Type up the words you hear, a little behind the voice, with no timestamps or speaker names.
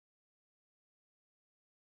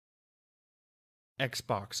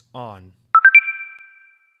Xbox On.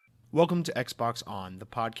 Welcome to Xbox On, the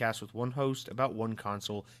podcast with one host about one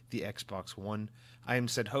console, the Xbox One. I am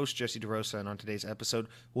said host, Jesse DeRosa, and on today's episode,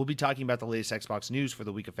 we'll be talking about the latest Xbox news for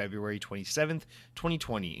the week of February 27th,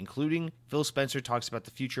 2020, including Phil Spencer talks about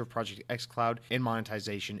the future of Project xCloud and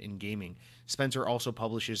monetization in gaming. Spencer also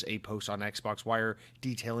publishes a post on Xbox Wire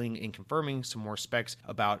detailing and confirming some more specs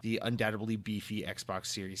about the undoubtedly beefy Xbox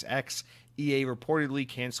Series X. EA reportedly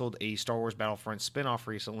canceled a Star Wars Battlefront spin-off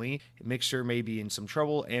recently. Mixer may be in some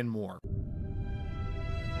trouble, and more.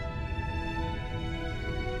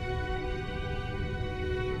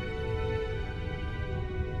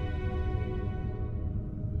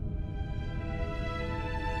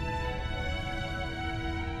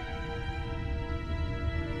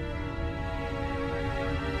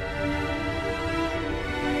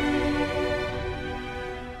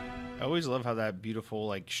 I always love how that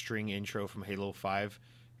beautiful string intro from Halo 5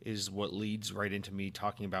 is what leads right into me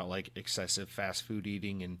talking about excessive fast food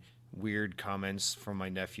eating and weird comments from my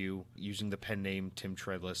nephew using the pen name Tim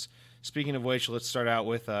Treadless. Speaking of which, let's start out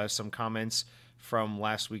with some comments from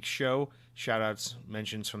last week's show. Shoutouts,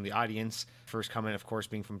 mentions from the audience. First comment, of course,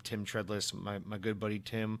 being from Tim Treadless, my good buddy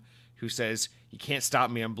Tim, who says, "You can't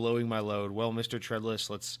stop me, I'm blowing my load." Well, Mr. Treadless,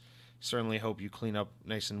 let's certainly hope you clean up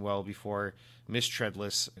nice and well before Miss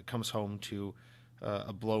Treadless comes home to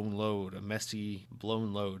a blown load, a messy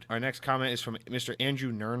blown load. Our next comment is from Mr.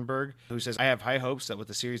 Andrew Nurnberg, who says, "I have high hopes that with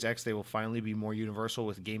the Series X, they will finally be more universal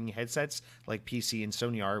with gaming headsets like PC and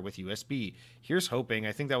Sony are with USB. Here's hoping."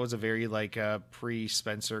 I think that was a very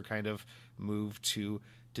pre-Spencer kind of move to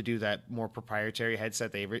do that more proprietary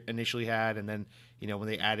headset they initially had. And then, when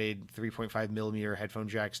they added 3.5 millimeter headphone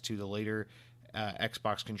jacks to the later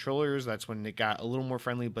Xbox controllers, that's when it got a little more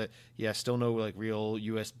friendly. But yeah, still no real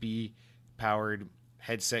USB powered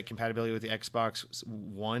headset compatibility with the Xbox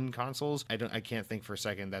One consoles. I can't think for a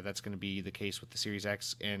second that that's going to be the case with the Series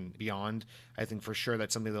X and beyond. I think for sure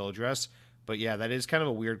that's something they'll address. But yeah, that is kind of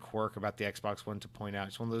a weird quirk about the Xbox One to point out.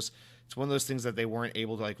 It's one of those things that they weren't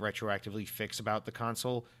able to retroactively fix about the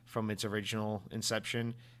console from its original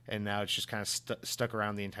inception, and now it's just kind of stuck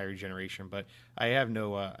around the entire generation. But I have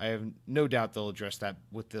no doubt they'll address that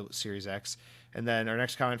with the Series X. And then our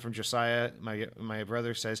next comment from Josiah, my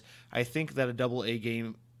brother, says, I think that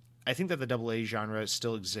the AA genre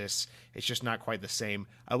still exists. It's just not quite the same.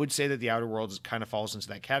 I would say that The Outer Worlds kind of falls into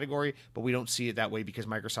that category, but we don't see it that way because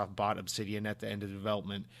Microsoft bought Obsidian at the end of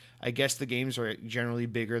development. I guess the games are generally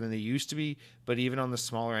bigger than they used to be, but even on the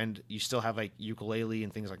smaller end, you still have Yooka-Laylee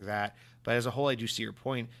and things like that. But as a whole, I do see your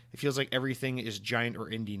point. It feels like everything is giant or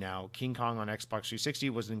indie now. King Kong on Xbox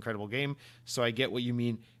 360 was an incredible game, so I get what you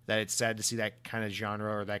mean that it's sad to see that kind of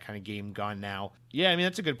genre or that kind of game gone now. Yeah, I mean,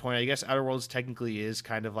 that's a good point. I guess Outer Worlds technically is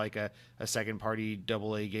kind of like a second-party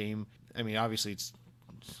AA game. I mean, obviously it's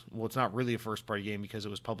not really a first-party game because it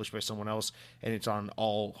was published by someone else and it's on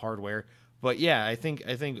all hardware. But yeah, I think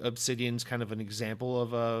Obsidian's kind of an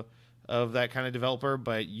example of that kind of developer,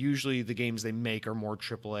 but usually the games they make are more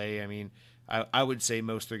AAA. I mean, I would say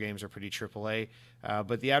most of their games are pretty AAA,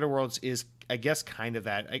 but The Outer Worlds is, I guess, kind of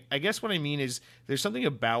that. I guess what I mean is there's something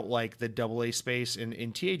about the AA space, and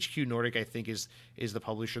THQ Nordic, I think, is the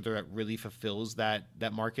publisher that really fulfills that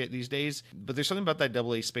market these days. But there's something about that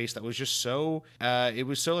AA space that was just so, it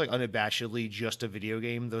was so unabashedly just a video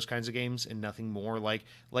game, those kinds of games, and nothing more. Like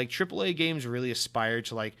AAA games really aspire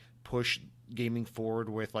to push gaming forward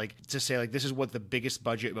with to say this is what the biggest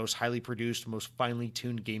budget, most highly produced, most finely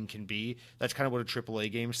tuned game can be. That's kind of what a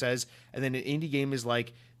AAA game says. And then an indie game is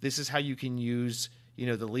this is how you can use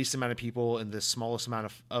the least amount of people and the smallest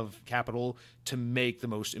amount of capital to make the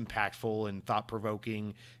most impactful and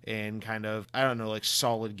thought-provoking and kind of, I don't know,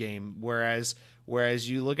 solid game. Whereas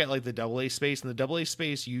you look at the AA space, and the AA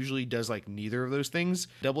space usually does neither of those things.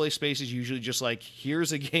 AA space is usually just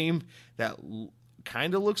here's a game that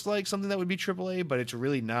kind of looks like something that would be AAA, but it's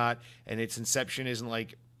really not, and its inception isn't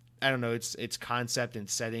I don't know, its concept and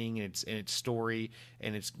setting and its story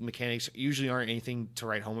and its mechanics usually aren't anything to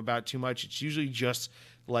write home about too much. It's usually just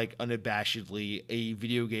unabashedly a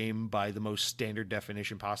video game by the most standard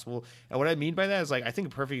definition possible. And what I mean by that is I think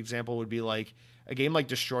a perfect example would be a game like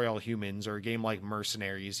Destroy All Humans or a game like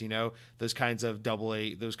Mercenaries, those kinds of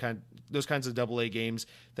AA games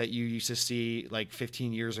that you used to see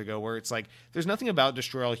 15 years ago, where it's there's nothing about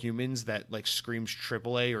Destroy All Humans that screams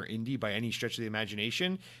AAA or indie by any stretch of the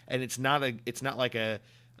imagination, and it's not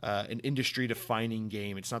an industry defining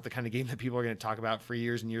game. It's not the kind of game that people are going to talk about for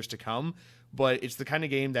years and years to come, but it's the kind of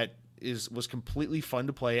game that was completely fun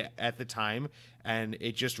to play at the time, and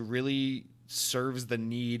it just really serves the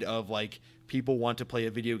need of people want to play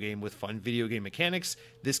a video game with fun video game mechanics.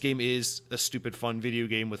 This game is a stupid fun video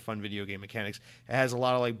game with fun video game mechanics. It has a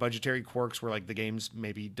lot of like budgetary quirks where like the games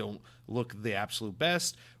maybe don't look the absolute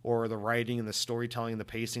best, or the writing and the storytelling and the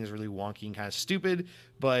pacing is really wonky and kind of stupid,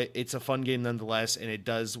 but it's a fun game nonetheless, and it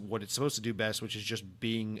does what it's supposed to do best, which is just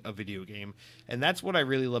being a video game. And that's what I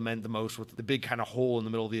really lament the most with the big kind of hole in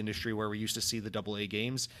the middle of the industry where we used to see the AA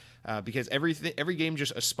games, because every game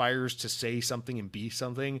just aspires to say something and be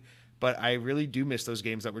something. But I really do miss those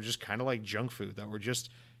games that were just kind of like junk food, that were just,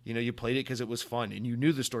 you played it because it was fun, and you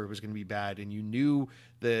knew the story was going to be bad, and you knew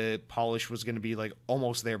the polish was going to be like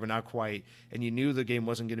almost there, but not quite. And you knew the game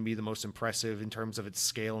wasn't going to be the most impressive in terms of its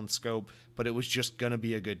scale and scope, but it was just going to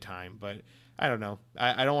be a good time. But I don't know.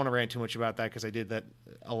 I don't want to rant too much about that because I did that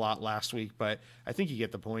a lot last week, but I think you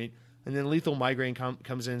get the point. And then Lethal Migraine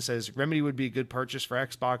comes in and says, Remedy would be a good purchase for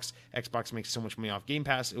Xbox. Xbox makes so much money off Game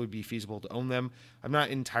Pass, it would be feasible to own them. I'm not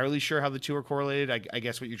entirely sure how the two are correlated. I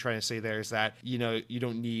guess what you're trying to say there is that, you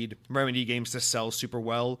don't need Remedy games to sell super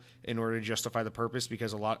well in order to justify the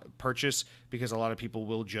because a lot of people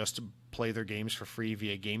will just play their games for free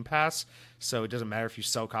via Game Pass. So it doesn't matter if you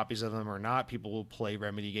sell copies of them or not. People will play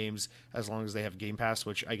Remedy games as long as they have Game Pass,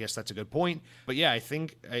 which I guess that's a good point. But yeah, I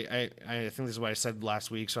think this is what I said last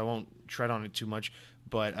week, so I won't tread on it too much.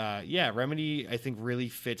 But Remedy, I think, really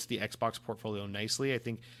fits the Xbox portfolio nicely. I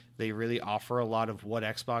think they really offer a lot of what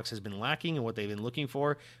Xbox has been lacking and what they've been looking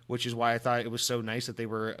for, which is why I thought it was so nice that they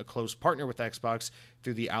were a close partner with Xbox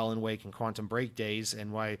through the Alan Wake and Quantum Break days,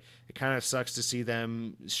 and why it kind of sucks to see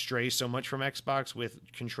them stray so much from Xbox with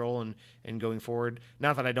Control and going forward.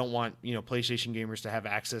 Not that I don't want, PlayStation gamers to have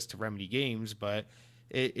access to Remedy games, but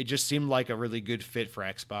it just seemed like a really good fit for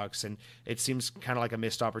Xbox, and it seems kind of like a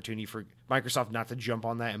missed opportunity for Microsoft not to jump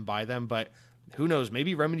on that and buy them. But who knows?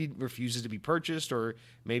 Maybe Remedy refuses to be purchased, or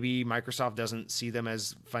maybe Microsoft doesn't see them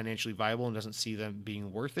as financially viable and doesn't see them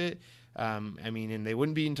being worth it. And they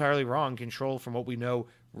wouldn't be entirely wrong. Control, from what we know,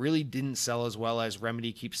 really didn't sell as well as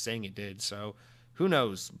Remedy keeps saying it did. So who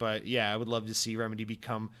knows? But yeah, I would love to see Remedy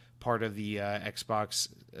become part of the Xbox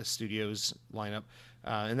Studios lineup.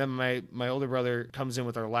 And then my older brother comes in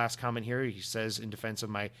with our last comment here. He says, in defense of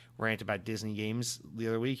my rant about Disney games the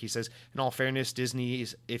other week, he says, in all fairness,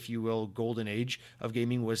 Disney's, if you will, golden age of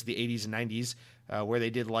gaming was the 80s and 90s, where they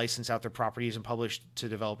did license out their properties and published to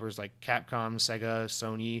developers like Capcom, Sega,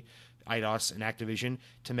 Sony, Eidos, and Activision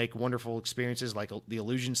to make wonderful experiences like the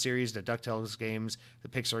Illusion series, the DuckTales games, the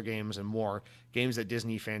Pixar games, and more. Games that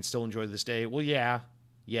Disney fans still enjoy to this day. Well, yeah,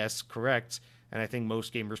 yes, correct. And I think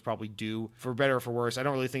most gamers probably do, for better or for worse. I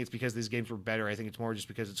don't really think it's because these games were better. I think it's more just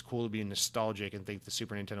because it's cool to be nostalgic and think the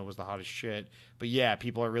Super Nintendo was the hottest shit. But yeah,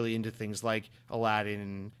 people are really into things like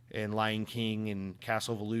Aladdin and Lion King and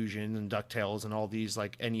Castle of Illusion and DuckTales and all these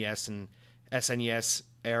like NES and SNES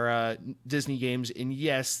era Disney games. And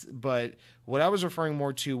yes, but what I was referring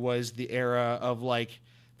more to was the era of like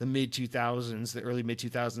the mid-2000s, the early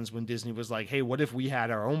mid-2000s, when Disney was like, hey, what if we had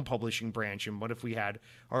our own publishing branch, and what if we had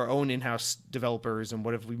our own in-house developers, and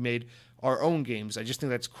what if we made our own games? I just think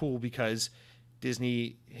that's cool because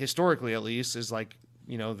Disney, historically at least, is like,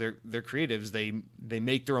 they're creatives. They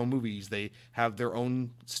make their own movies. They have their own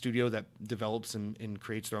studio that develops and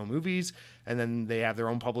creates their own movies, and then they have their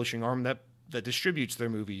own publishing arm that distributes their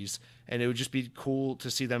movies. And it would just be cool to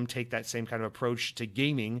see them take that same kind of approach to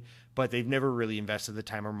gaming, but they've never really invested the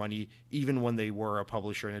time or money, even when they were a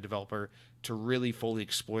publisher and a developer, to really fully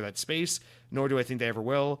explore that space. Nor do I think they ever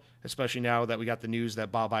will, especially now that we got the news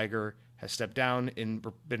that Bob Iger has stepped down and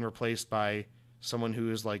been replaced by someone who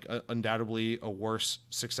is like undoubtedly a worse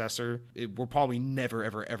successor. We'll probably never,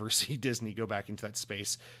 ever, ever see Disney go back into that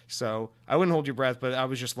space. So I wouldn't hold your breath, but I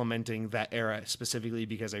was just lamenting that era specifically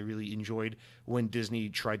because I really enjoyed when Disney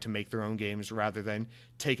tried to make their own games rather than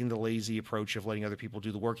taking the lazy approach of letting other people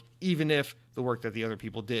do the work, even if the work that the other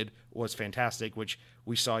people did was fantastic, which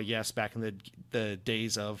we saw, yes, back in the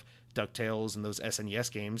days of DuckTales and those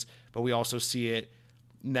SNES games, but we also see it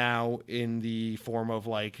now in the form of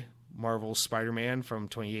like Marvel's Spider-Man from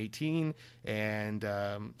 2018 and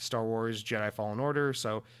Star Wars Jedi Fallen Order.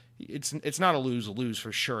 So it's not a lose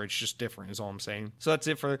for sure. It's just different is all I'm saying. So that's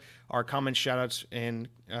it for our comments, shout-outs, and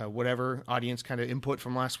whatever audience kind of input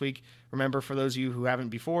from last week. Remember, for those of you who haven't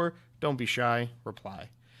before, don't be shy, reply.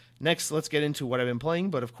 Next, let's get into what I've been playing.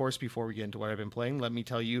 But of course, before we get into what I've been playing, let me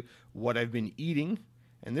tell you what I've been eating.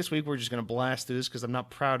 And this week, we're just going to blast through this because I'm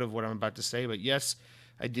not proud of what I'm about to say. But yes,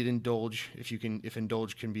 I did indulge, if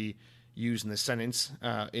indulge can be used in the sentence,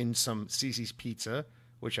 in some Cece's Pizza,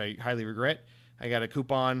 which I highly regret. I got a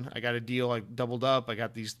coupon, I got a deal, I doubled up, I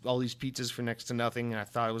got all these pizzas for next to nothing, and I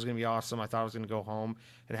thought it was going to be awesome. I thought I was going to go home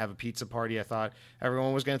and have a pizza party. I thought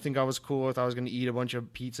everyone was going to think I was cool. I thought I was going to eat a bunch of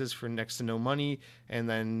pizzas for next to no money and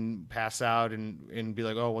then pass out and be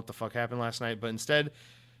like, oh, what the fuck happened last night? But instead,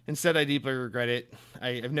 I deeply regret it.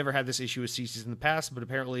 I've never had this issue with CCs in the past, but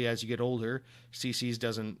apparently as you get older, CCs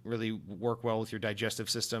doesn't really work well with your digestive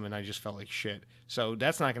system, and I just felt like shit. So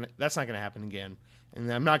that's not gonna happen again. And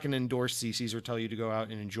I'm not gonna endorse CCs or tell you to go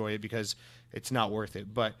out and enjoy it because it's not worth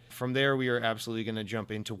it. But from there, we are absolutely gonna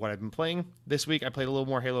jump into what I've been playing this week. I played a little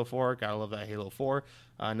more Halo 4. Gotta love that Halo 4.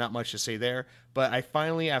 Not much to say there, but I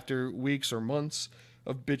finally, after weeks or months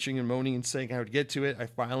of bitching and moaning and saying how to get to it, I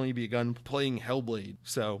finally begun playing Hellblade.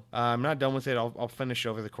 So I'm not done with it. I'll finish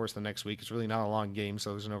over the course of the next week. It's really not a long game,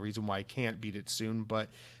 so there's no reason why I can't beat it soon. But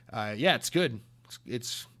yeah, it's good.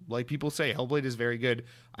 It's like people say, Hellblade is very good.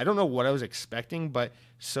 I don't know what I was expecting, but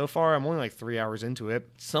so far I'm only like 3 hours into it.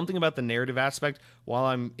 Something about the narrative aspect, while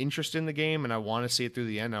I'm interested in the game and I want to see it through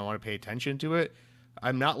the end, I want to pay attention to it,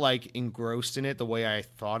 I'm not like engrossed in it the way I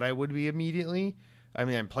thought I would be immediately. I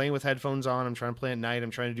mean, I'm playing with headphones on. I'm trying to play at night.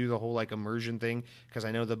 I'm trying to do the whole like immersion thing because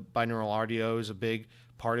I know the binaural audio is a big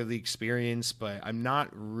part of the experience, but I'm not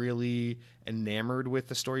really enamored with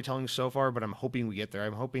the storytelling so far, but I'm hoping we get there.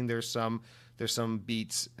 I'm hoping there's some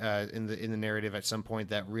beats in the narrative at some point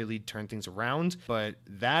that really turn things around. But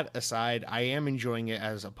that aside, I am enjoying it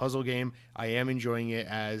as a puzzle game. I am enjoying it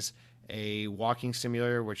as a walking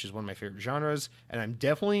simulator, which is one of my favorite genres, and I'm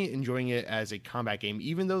definitely enjoying it as a combat game.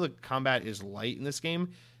 Even though the combat is light in this game,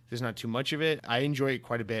 there's not too much of it. I enjoy it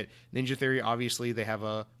quite a bit. Ninja Theory, obviously, they have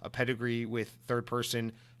a pedigree with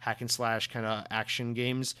third-person hack and slash kind of action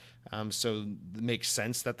games, so it makes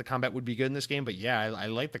sense that the combat would be good in this game. But yeah, I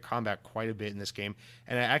like the combat quite a bit in this game,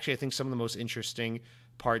 and I think some of the most interesting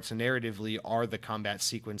parts narratively are the combat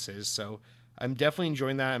sequences. So I'm definitely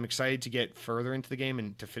enjoying that. I'm excited to get further into the game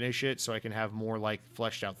and to finish it so I can have more like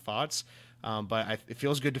fleshed out thoughts. But it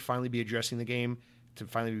feels good to finally be addressing the game, to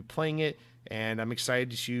finally be playing it, and I'm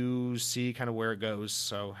excited to see kind of where it goes.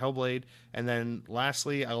 So Hellblade. And then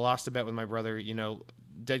lastly, I lost a bet with my brother. You know,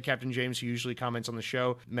 Dead Captain James, who usually comments on the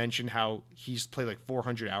show, mentioned how he's played like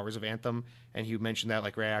 400 hours of Anthem, and he mentioned that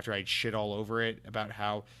like right after I'd shit all over it about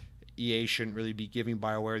how EA shouldn't really be giving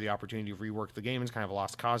BioWare the opportunity to rework the game. It's kind of a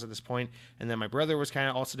lost cause at this point. And then my brother was kind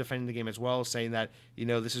of also defending the game as well, saying that, you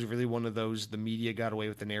know, this is really one of those, the media got away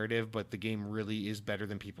with the narrative, but the game really is better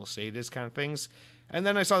than people say it is kind of things. And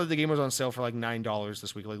then I saw that the game was on sale for like $9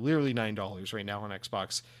 this week, like literally $9 right now on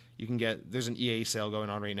Xbox. You can there's an EA sale going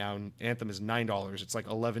on right now, and Anthem is $9. It's like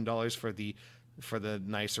 $11 for the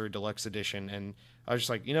nicer deluxe edition. And I was just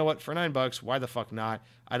like, you know what, for $9, why the fuck not?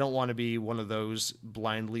 I don't want to be one of those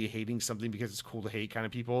blindly hating something because it's cool to hate kind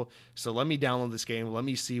of people. So let me download this game. Let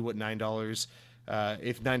me see what $9,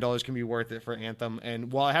 if $9 can be worth it for Anthem.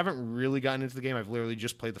 And while I haven't really gotten into the game, I've literally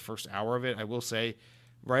just played the first hour of it. I will say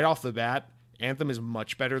right off the bat, Anthem is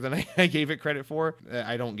much better than I gave it credit for.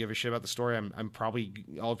 I don't give a shit about the story.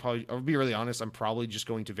 I'll be really honest. I'm probably just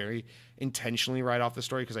going to very intentionally write off the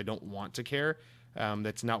story because I don't want to care.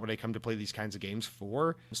 That's not what I come to play these kinds of games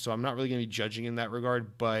for. So I'm not really going to be judging in that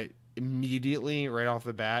regard, but immediately right off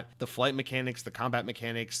the bat, the flight mechanics, the combat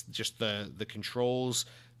mechanics, just the controls,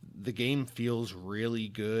 the game feels really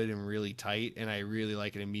good and really tight, and I really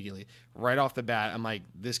like it immediately. Right off the bat, I'm like,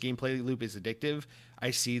 this gameplay loop is addictive. I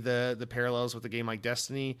see the parallels with a game like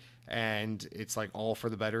Destiny, and it's like all for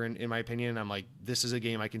the better in my opinion. I'm like, this is a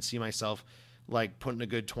game I can see myself like putting a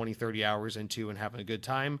good 20-30 hours into and having a good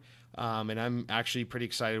time. And I'm actually pretty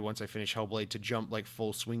excited once I finish Hellblade to jump like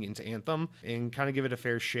full swing into Anthem and kind of give it a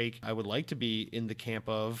fair shake. I would like to be in the camp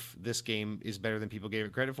of this game is better than people gave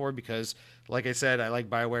it credit for because, like I said, I like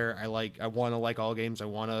BioWare. I want to like all games. I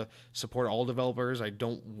want to support all developers. I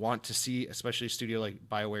don't want to see, especially a studio like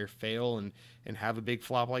BioWare, fail and have a big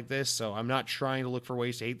flop like this. So I'm not trying to look for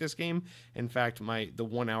ways to hate this game. In fact, the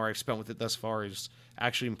 1 hour I've spent with it thus far has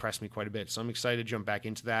actually impressed me quite a bit. So I'm excited to jump back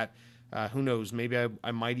into that. Who knows? Maybe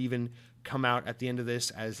I might even come out at the end of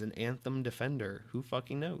this as an Anthem defender. Who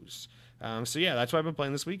fucking knows? So yeah, that's what I've been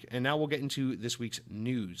playing this week. And now we'll get into this week's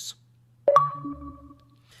news.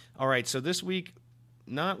 All right, so this week,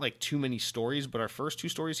 not like too many stories, but our first two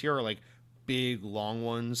stories here are like big, long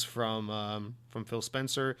ones from Phil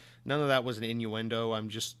Spencer. None of that was an innuendo. I'm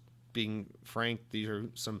just being frank. These are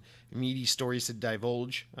some meaty stories to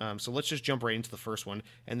divulge. So let's just jump right into the first one.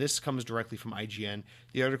 And this comes directly from IGN.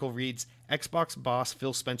 The article reads, Xbox boss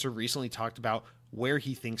Phil Spencer recently talked about where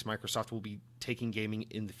he thinks Microsoft will be taking gaming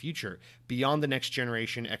in the future, beyond the next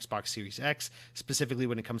generation Xbox Series X, specifically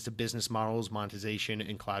when it comes to business models, monetization,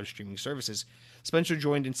 and cloud streaming services. Spencer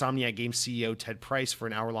joined Insomniac Games CEO Ted Price for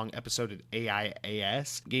an hour-long episode at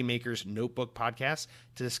AIAS, Game Maker's Notebook podcast,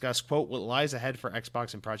 to discuss, quote, what lies ahead for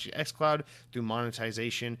Xbox and Project xCloud through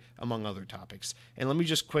monetization, among other topics. And let me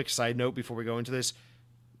just quick side note before we go into this.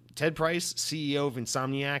 Ted Price, CEO of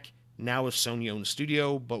Insomniac, now a Sony-owned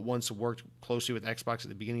studio, but once worked closely with Xbox at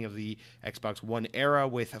the beginning of the Xbox One era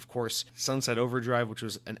with, of course, Sunset Overdrive, which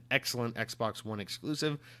was an excellent Xbox One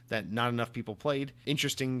exclusive that not enough people played.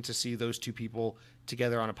 Interesting to see those two people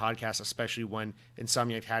together on a podcast, especially when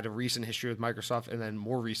Insomniac had a recent history with Microsoft and then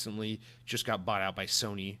more recently just got bought out by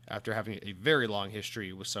Sony after having a very long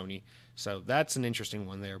history with Sony. So that's an interesting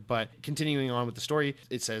one there. But continuing on with the story,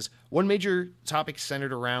 it says, one major topic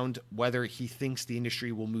centered around whether he thinks the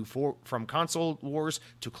industry will move from console wars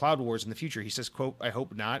to cloud wars in the future. He says, quote, I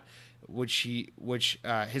hope not, which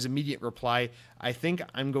his immediate reply, I think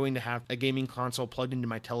I'm going to have a gaming console plugged into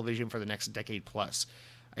my television for the next decade plus.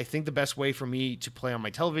 I think the best way for me to play on my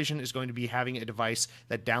television is going to be having a device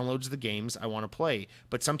that downloads the games I want to play.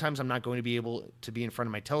 But sometimes I'm not going to be able to be in front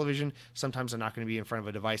of my television. Sometimes I'm not going to be in front of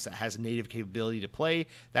a device that has native capability to play.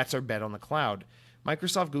 That's our bet on the cloud.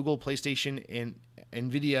 Microsoft, Google, PlayStation, and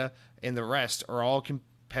Nvidia and the rest are all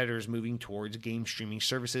competitors moving towards game streaming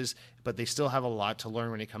services, but they still have a lot to learn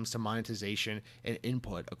when it comes to monetization and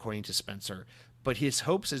input, according to Spencer. But his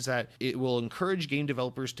hopes is that it will encourage game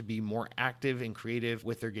developers to be more active and creative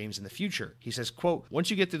with their games in the future. He says, quote, once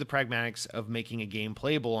you get through the pragmatics of making a game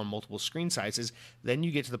playable on multiple screen sizes, then you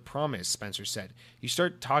get to the promise, Spencer said. You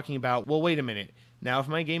start talking about, well, wait a minute. Now, if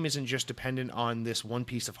my game isn't just dependent on this one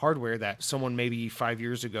piece of hardware that someone maybe 5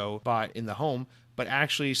 years ago bought in the home, but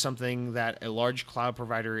actually something that a large cloud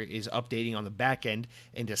provider is updating on the back end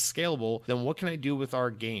and is scalable, then what can I do with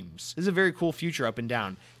our games? This is a very cool future up and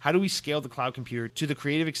down. How do we scale the cloud computer to the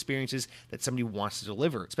creative experiences that somebody wants to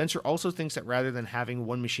deliver? Spencer also thinks that rather than having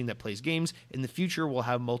one machine that plays games, in the future we'll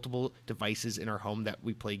have multiple devices in our home that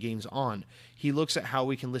we play games on. He looks at how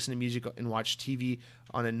we can listen to music and watch TV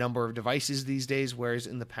on a number of devices these days, whereas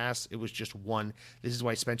in the past it was just one. This is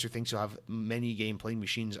why Spencer thinks you'll have many game playing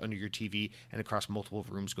machines under your TV and across multiple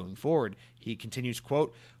rooms going forward. He continues,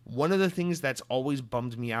 quote, one of the things that's always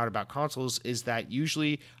bummed me out about consoles is that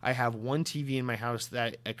usually I have one TV in my house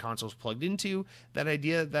that a console's plugged into. That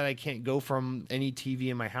idea that I can't go from any TV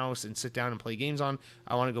in my house and sit down and play games on,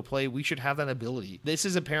 I want to go play, we should have that ability. This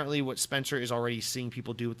is apparently what Spencer is already seeing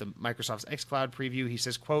people do with the Microsoft's xCloud preview. He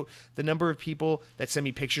says, quote, the number of people that send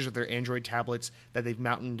me pictures of their Android tablets that they've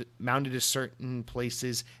mounted to certain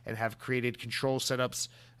places and have created control setups.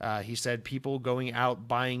 He said people going out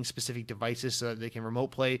buying specific devices so that they can remote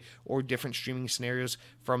play or different streaming scenarios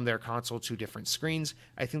from their console to different screens.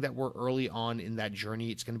 I think that we're early on in that journey.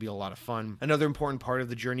 It's going to be a lot of fun. Another important part of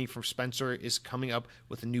the journey for Spencer is coming up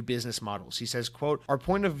with the new business models. He says, quote, our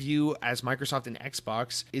point of view as Microsoft and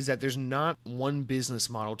Xbox is that there's not one business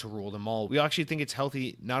model to rule them all. We actually think it's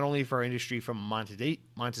healthy not only for our industry from a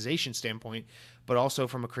monetization standpoint, but also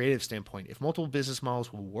from a creative standpoint. If multiple business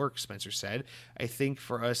models will work, Spencer said, I think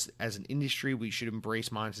for us as an industry, we should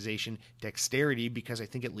embrace monetization dexterity because I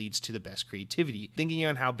think it leads to the best creativity. Thinking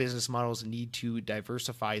on how business models need to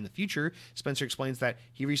diversify in the future, Spencer explains that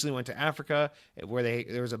he recently went to Africa where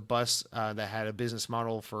there was a bus that had a business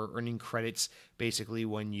model for earning credits. Basically,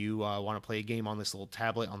 when you want to play a game on this little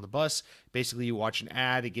tablet on the bus, basically you watch an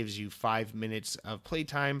ad, it gives you 5 minutes of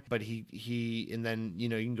playtime, but and then, you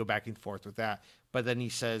can go back and forth with that. But then he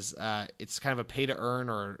says it's kind of a pay to earn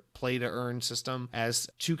or play to earn system as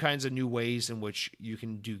two kinds of new ways in which you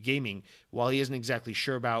can do gaming. While he isn't exactly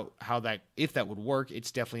sure about if that would work,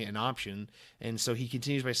 it's definitely an option. And so he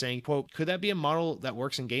continues by saying, quote, could that be a model that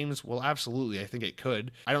works in games? Well, absolutely. I think it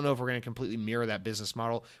could. I don't know if we're going to completely mirror that business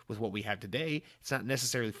model with what we have today. It's not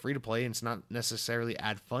necessarily free to play. And it's not necessarily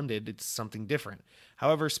ad funded. It's something different.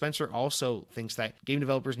 However, Spencer also thinks that game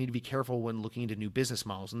developers need to be careful when looking into new business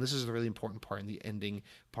models. And this is a really important part in the ending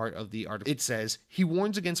part of the article. It says, he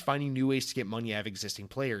warns against finding new ways to get money out of existing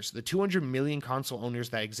players. The 200 million console owners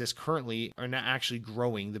that exist currently are not actually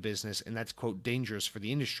growing the business, and that's, quote, dangerous for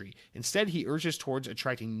the industry. Instead, he urges towards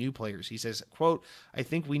attracting new players. He says, quote, I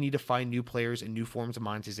think we need to find new players and new forms of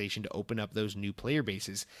monetization to open up those new player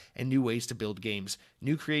bases and new ways to build games,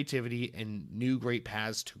 new creativity, and new great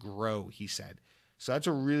paths to grow, he said. So that's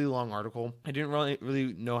a really long article. I didn't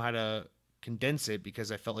really know how to condense it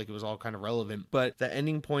because I felt like it was all kind of relevant. But the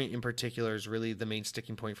ending point in particular is really the main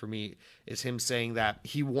sticking point for me, is him saying that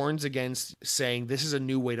he warns against saying this is a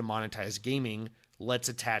new way to monetize gaming let's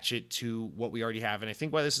attach it to what we already have. And I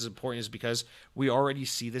think why this is important is because we already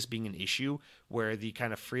see this being an issue where the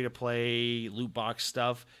kind of free-to-play loot box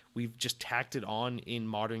stuff, we've just tacked it on in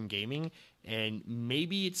modern gaming. And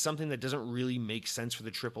maybe it's something that doesn't really make sense for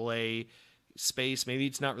the AAA space. Maybe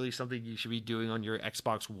it's not really something you should be doing on your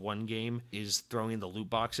Xbox One game, is throwing in the loot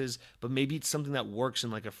boxes, but maybe it's something that works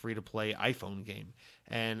in like a free-to-play iPhone game.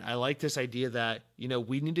 And I like this idea that,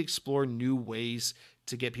 we need to explore new ways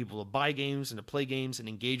to get people to buy games and to play games and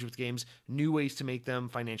engage with games, new ways to make them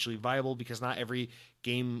financially viable, because not every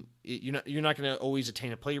game, you're not going to always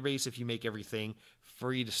attain a player base if you make everything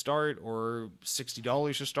free to start or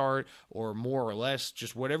 $60 to start or more or less.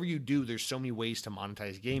 Just whatever you do, there's so many ways to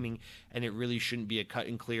monetize gaming, and it really shouldn't be a cut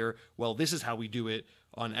and clear, well, this is how we do it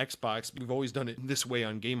on Xbox. We've always done it this way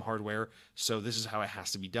on game hardware, so this is how it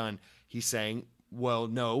has to be done. He's saying, well,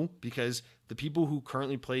 no, because the people who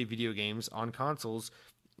currently play video games on consoles,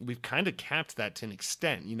 we've kind of capped that to an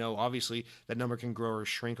extent. Obviously that number can grow or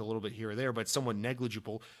shrink a little bit here or there, but somewhat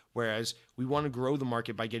negligible. Whereas we want to grow the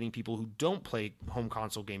market by getting people who don't play home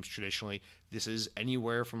console games traditionally. This is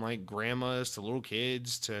anywhere from like grandmas to little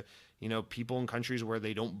kids to, people in countries where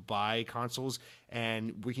they don't buy consoles.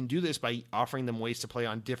 And we can do this by offering them ways to play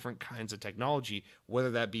on different kinds of technology, whether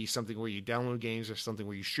that be something where you download games or something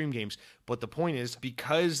where you stream games. But the point is,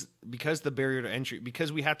 because the barrier to entry,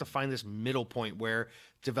 because we have to find this middle point where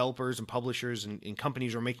developers and publishers and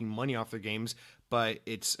companies are making money off their games, but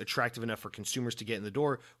it's attractive enough for consumers to get in the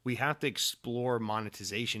door, we have to explore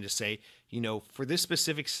monetization to say, for this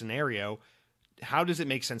specific scenario, how does it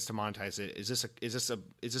make sense to monetize it? Is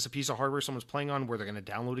this a piece of hardware someone's playing on where they're going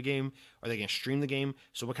to download a game? Are they going to stream the game?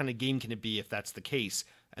 So what kind of game can it be if that's the case?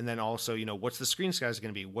 And then also, what's the screen size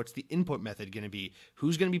going to be? What's the input method going to be?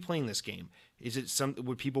 Who's going to be playing this game?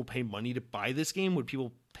 Would people pay money to buy this game? Would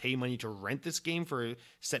people pay money to rent this game for a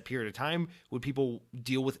set period of time? Would people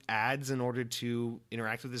deal with ads in order to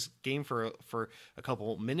interact with this game for a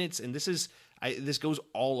couple minutes? And this goes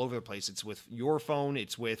all over the place. It's with your phone.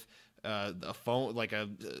 It's with a phone, like a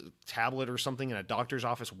tablet or something in a doctor's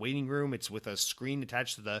office waiting room. It's with a screen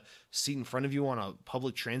attached to the seat in front of you on a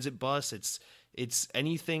public transit bus. It's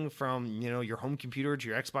anything from, your home computer to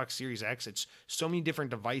your Xbox Series X. It's so many different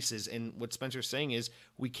devices. And what Spencer's saying is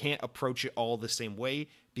we can't approach it all the same way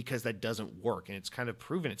because that doesn't work. And it's kind of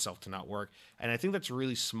proven itself to not work. And I think that's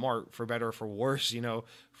really smart, for better or for worse,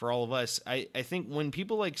 for all of us. I think when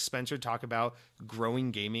people like Spencer talk about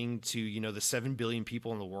growing gaming to, the 7 billion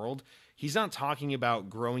people in the world, he's not talking about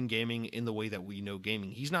growing gaming in the way that we know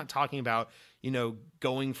gaming. He's not talking about,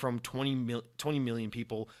 going from 20 million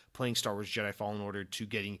people playing Star Wars Jedi Fallen Order to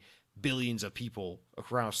getting billions of people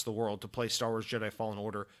across the world to play Star Wars Jedi Fallen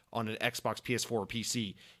Order on an Xbox, PS4, or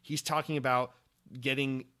PC. He's talking about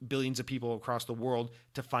getting billions of people across the world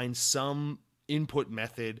to find some input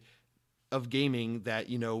method of gaming that,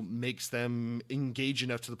 makes them engage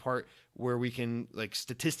enough to the part where we can like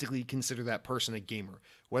statistically consider that person a gamer,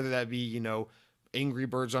 whether that be, Angry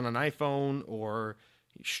Birds on an iPhone or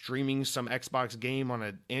streaming some Xbox game on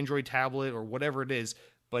an Android tablet or whatever it is.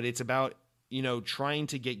 But it's about, trying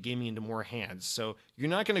to get gaming into more hands. So you're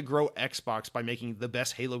not going to grow Xbox by making the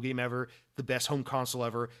best Halo game ever, the best home console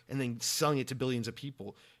ever, and then selling it to billions of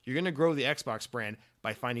people. You're going to grow the Xbox brand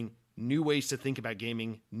by finding new ways to think about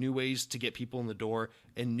gaming, new ways to get people in the door,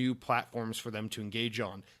 and new platforms for them to engage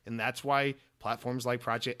on. And that's why platforms like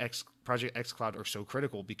Project xCloud are so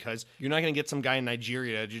critical, because you're not going to get some guy in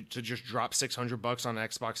Nigeria to just drop $600 on an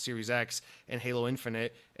Xbox Series X and Halo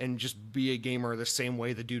Infinite and just be a gamer the same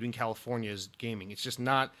way the dude in California is gaming. It's just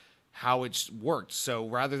not how it's worked. So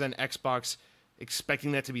rather than Xbox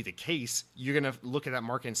expecting that to be the case, you're going to look at that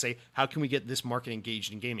market and say, how can we get this market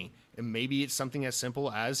engaged in gaming? And maybe it's something as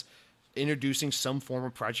simple as introducing some form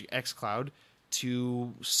of Project xCloud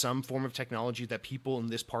to some form of technology that people in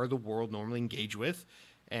this part of the world normally engage with.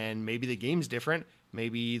 And maybe the game's different.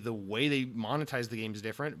 Maybe the way they monetize the game is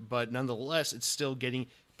different. But nonetheless, it's still getting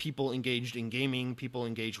people engaged in gaming, people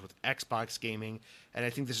engaged with Xbox gaming. And I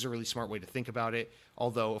think this is a really smart way to think about it.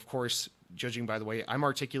 Although, of course, judging by the way I'm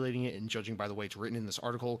articulating it and judging by the way it's written in this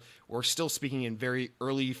article, we're still speaking in very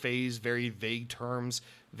early phase, very vague terms,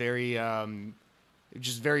 very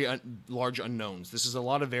large unknowns. This is a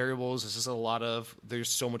lot of variables. There's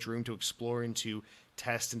so much room to explore and to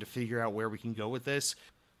test and to figure out where we can go with this.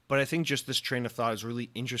 But I think just this train of thought is really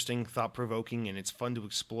interesting, thought-provoking, and it's fun to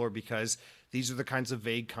explore because these are the kinds of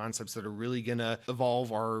vague concepts that are really going to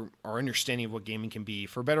evolve our understanding of what gaming can be,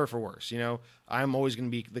 for better or for worse. I'm always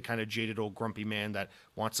going to be the kind of jaded old grumpy man that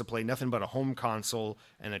wants to play nothing but a home console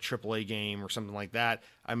and a AAA game or something like that.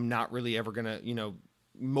 I'm not really ever going to,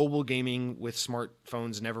 mobile gaming with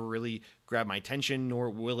smartphones never really grabbed my attention, nor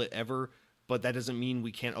will it ever. But that doesn't mean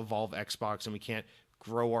we can't evolve Xbox and we can't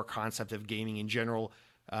grow our concept of gaming in general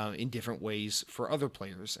in different ways for other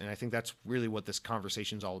players. And I think that's really what this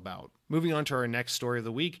conversation is all about. Moving on to our next story of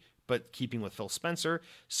the week, but keeping with Phil Spencer.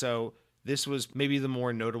 So this was maybe the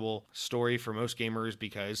more notable story for most gamers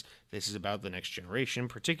because this is about the next generation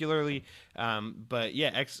particularly. But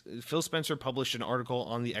yeah, Phil Spencer published an article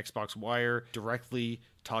on the Xbox Wire directly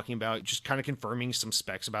talking about, just kind of confirming some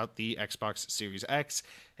specs about the Xbox Series X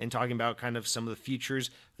and talking about kind of some of the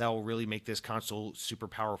features that will really make this console super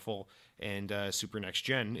powerful and super next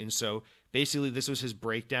gen. And so basically this was his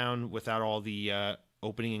breakdown without all the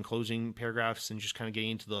opening and closing paragraphs and just kind of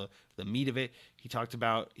getting into the meat of it. He talked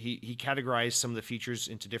about, he categorized some of the features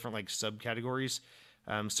into different like subcategories.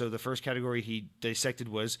 So the first category he dissected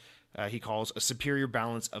was, he calls a superior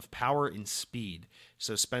balance of power and speed.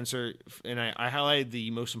 So Spencer, and I highlighted the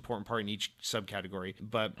most important part in each subcategory,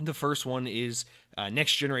 but the first one is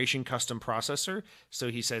next generation custom processor. So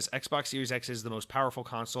he says Xbox Series X is the most powerful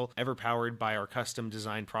console ever powered by our custom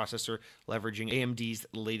designed processor, leveraging AMD's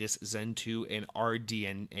latest Zen 2 and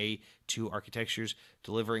RDNA 2 architectures,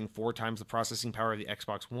 delivering 4 times the processing power of the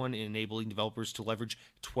Xbox One and enabling developers to leverage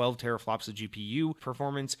 12 teraflops of GPU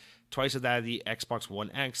performance, twice of that of the Xbox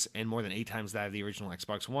One X, and more than 8 times that of the original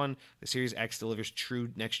Xbox One. The Series X delivers true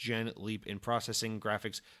next-gen leap in processing,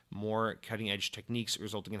 graphics, more cutting-edge techniques,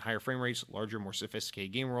 resulting in higher frame rates, larger, more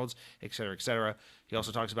sophisticated game worlds, etc., etc. He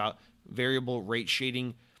also talks about variable rate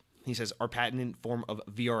shading. He says, our patented form of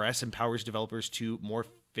VRS empowers developers to more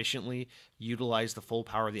efficiently utilize the full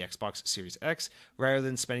power of the Xbox Series X, rather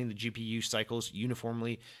than spending the GPU cycles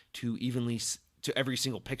uniformly to every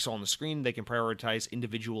single pixel on the screen. They can prioritize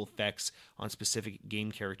individual effects on specific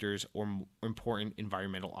game characters or important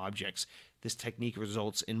environmental objects. This technique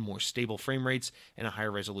results in more stable frame rates and a higher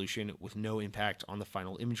resolution with no impact on the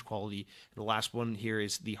final image quality. And the last one here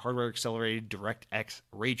is the hardware accelerated DirectX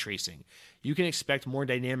ray tracing. You can expect more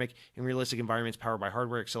dynamic and realistic environments powered by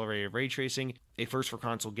hardware accelerated ray tracing. A first for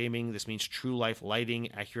console gaming, this means true life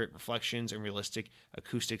lighting, accurate reflections, and realistic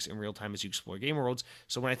acoustics in real time as you explore game worlds.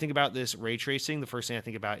 So when I think about this ray tracing, the first thing I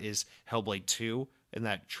think about is Hellblade 2 and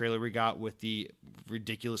that trailer we got with the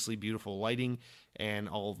ridiculously beautiful lighting and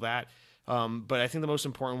all of that. But I think the most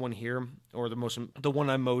important one here, or the one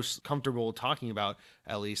I'm most comfortable talking about,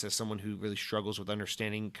 at least as someone who really struggles with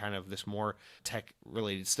understanding kind of this more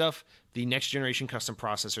tech-related stuff, the next generation custom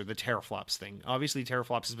processor, the teraflops thing. Obviously,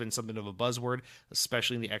 teraflops has been something of a buzzword,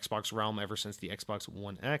 especially in the Xbox realm ever since the Xbox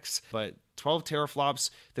One X. But 12 teraflops,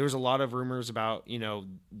 there was a lot of rumors about,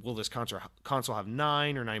 will this console have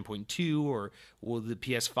 9 or 9.2, or will the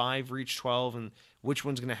PS5 reach 12, and which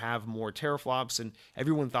one's going to have more teraflops? And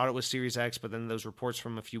everyone thought it was Series X, but then those reports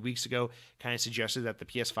from a few weeks ago kind of suggested that the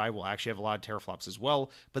PS5 will actually have a lot of teraflops as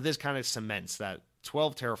well. But this kind of cements that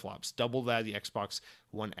 12 teraflops, double that of the Xbox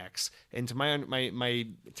One X. And to my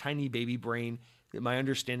tiny baby brain, my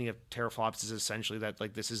understanding of teraflops is essentially that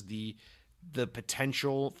like this is the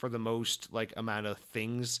potential for the most like amount of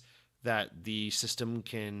things that the system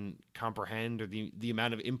can comprehend, or the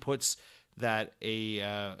amount of inputs that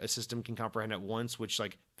a system can comprehend at once, which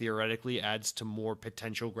like theoretically adds to more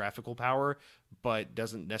potential graphical power, but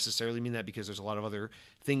doesn't necessarily mean that, because there's a lot of other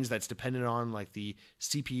things that's dependent on, like the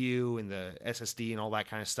CPU and the SSD and all that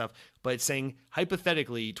kind of stuff. But it's saying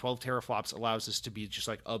hypothetically 12 teraflops allows us to be just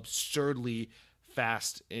like absurdly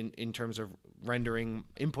fast in terms of rendering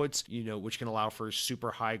inputs, which can allow for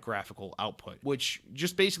super high graphical output, which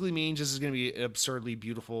just basically means this is going to be an absurdly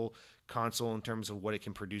beautiful console in terms of what it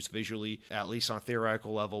can produce visually, at least on a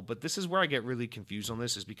theoretical level. But this is where I get really confused on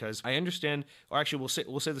this, is because I understand, or actually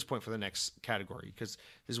we'll say this point for the next category, because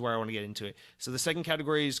this is where I want to get into it. So the second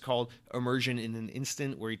category is called immersion in an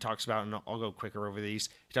instant, where he talks about, and I'll go quicker over these,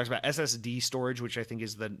 he talks about SSD storage, which I think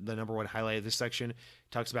is the number one highlight of this section. He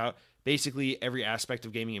talks about basically every aspect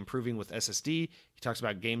of gaming improving with SSD. He talks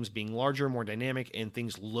about games being larger, more dynamic, and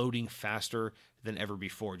things loading faster than ever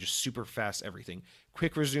before. Just super fast everything.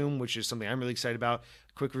 Quick resume, which is something I'm really excited about.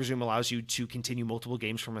 Quick resume allows you to continue multiple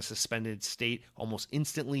games from a suspended state almost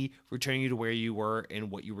instantly, returning you to where you were and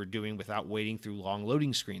what you were doing without waiting through long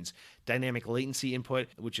loading screens. Dynamic latency input,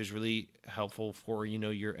 which is really helpful for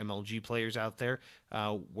your MLG players out there,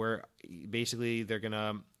 where basically they're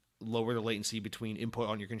gonna lower the latency between input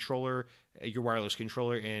on your controller, your wireless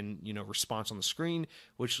controller, and response on the screen,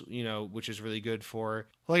 which is really good for,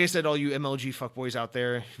 like I said, all you MLG fuckboys out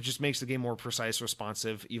there. It just makes the game more precise,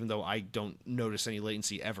 responsive, even though I don't notice any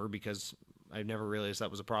latency ever, because I never realized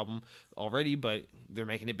that was a problem already, but they're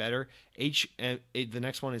making it better. The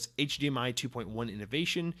next one is HDMI 2.1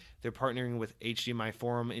 innovation. They're partnering with HDMI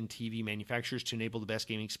forum and TV manufacturers to enable the best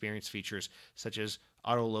gaming experience features such as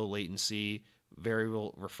auto low latency,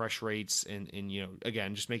 variable refresh rates, and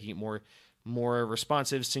again, just making it more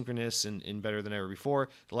responsive, synchronous, and better than ever before.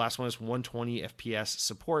 The last one is 120 FPS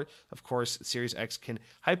support. Of course, Series X can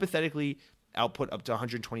hypothetically output up to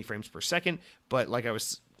 120 frames per second, but like I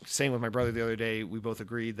was saying with my brother the other day, we both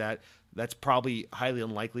agreed that that's probably highly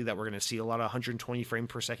unlikely that we're going to see a lot of 120 frame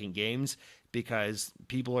per second games, because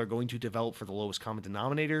people are going to develop for the lowest common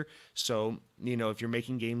denominator. So, if you're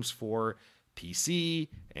making games for PC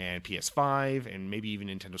and PS5 and maybe even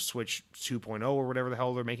Nintendo Switch 2.0 or whatever the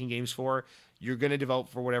hell they're making games for, you're going to develop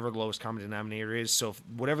for whatever the lowest common denominator is. So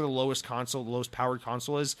whatever the lowest powered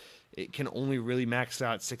console is, it can only really max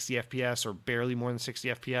out 60 FPS or barely more than 60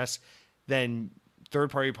 FPS. Then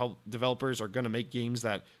third-party developers are going to make games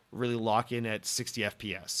that really lock in at 60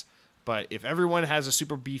 FPS. But if everyone has a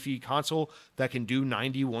super beefy console that can do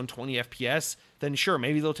 90, 120 FPS, then sure,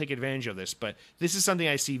 maybe they'll take advantage of this. But this is something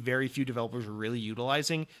I see very few developers really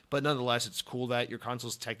utilizing. But nonetheless, it's cool that your console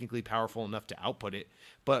is technically powerful enough to output it.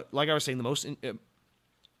 But like I was saying, the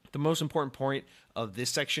most important point of this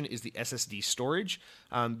section is the SSD storage,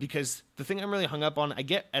 because the thing I'm really hung up on, I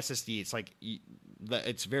get SSD. It's like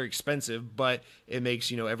it's very expensive, but it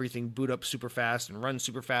makes everything boot up super fast and run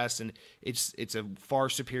super fast, and it's a far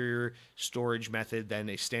superior storage method than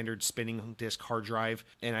a standard spinning disk hard drive.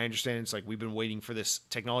 And I understand it's like we've been waiting for this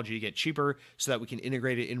technology to get cheaper so that we can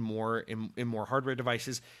integrate it in more hardware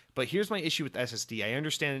devices. But here's my issue with SSD. I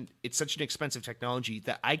understand it's such an expensive technology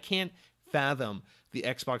that I can't fathom the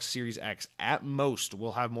Xbox Series X at most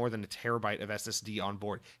will have more than a terabyte of SSD on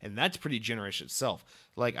board, and that's pretty generous itself.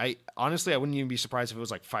 Like, I wouldn't even be surprised if it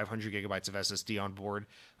was like 500 gigabytes of SSD on board,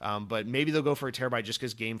 but maybe they'll go for a terabyte just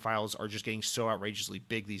because game files are just getting so outrageously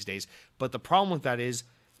big these days. But the problem with that is,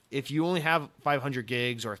 if you only have 500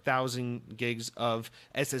 gigs or 1,000 gigs of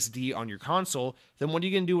SSD on your console, then what are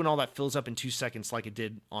you going to do when all that fills up in 2 seconds like it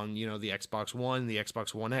did on, the Xbox One, the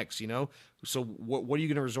Xbox One X, So what are you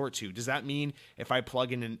going to resort to? Does that mean if I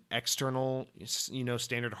plug in an external,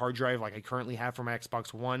 standard hard drive like I currently have for my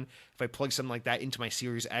Xbox One, if I plug something like that into my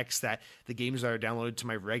Series X, that the games that are downloaded to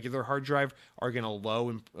my regular hard drive are going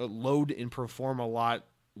to load and perform a lot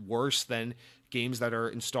worse than games that are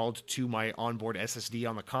installed to my onboard SSD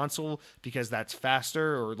on the console because that's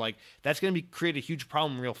faster, or like that's going to create a huge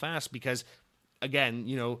problem real fast because, again,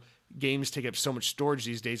 games take up so much storage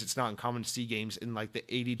these days. It's not uncommon to see games in like the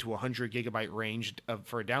 80 to 100 gigabyte range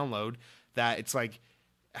for a download, that it's like,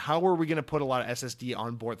 how are we going to put a lot of SSD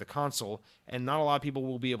on board the console? And not a lot of people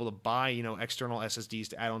will be able to buy, external SSDs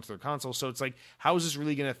to add onto their console. So it's like, how is this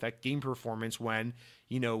really going to affect game performance when,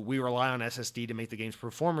 we rely on SSD to make the games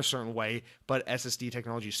perform a certain way, but SSD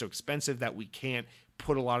technology is so expensive that we can't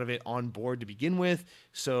put a lot of it on board to begin with.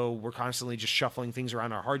 So we're constantly just shuffling things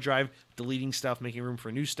around our hard drive, deleting stuff, making room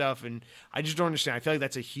for new stuff. And I just don't understand. I feel like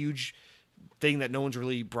that's a huge thing that no one's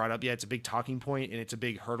really brought up yet. It's a big talking point and it's a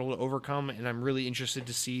big hurdle to overcome, and I'm really interested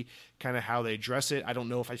to see kind of how they address it. I don't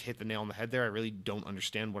know if I hit the nail on the head there. I really don't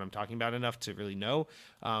understand what I'm talking about enough to really know,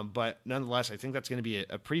 but nonetheless, I think that's going to be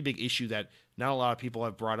a pretty big issue that not a lot of people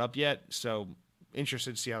have brought up yet, so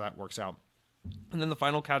interested to see how that works out. And then the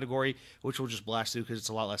final category, which we'll just blast through because it's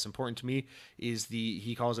a lot less important to me, is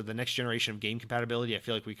he calls it the next generation of game compatibility. I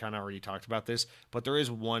feel like we kind of already talked about this, but there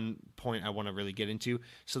is one point I want to really get into.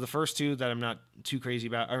 So the first two that I'm not too crazy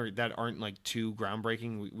about, or that aren't like too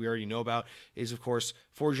groundbreaking, we already know about, is of course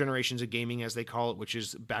 4 generations of gaming, as they call it, which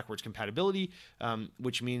is backwards compatibility,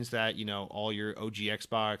 which means that, all your OG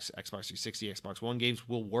Xbox 360, Xbox One games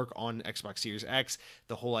will work on Xbox Series X.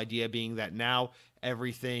 The whole idea being that now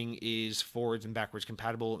everything is forwards and backwards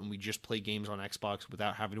compatible, and we just play games on Xbox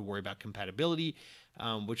without having to worry about compatibility,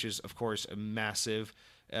 which is, of course, a massive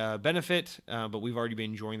benefit, but we've already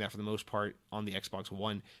been enjoying that for the most part on the Xbox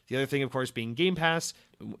One. The other thing, of course, being Game Pass,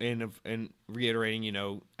 and reiterating,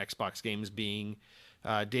 Xbox games being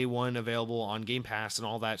day one available on Game Pass and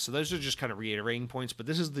all that. So those are just kind of reiterating points, but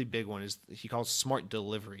this is the big one, is he calls smart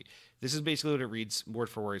delivery. This is basically what it reads word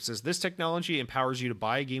for word. It says, this technology empowers you to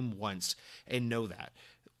buy a game once and know that.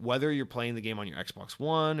 whether you're playing the game on your Xbox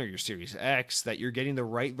One or your Series X, that you're getting the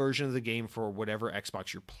right version of the game for whatever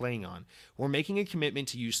Xbox you're playing on. We're making a commitment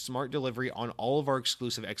to use smart delivery on all of our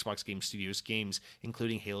exclusive Xbox Game Studios games,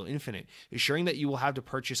 including Halo Infinite, ensuring that you will have to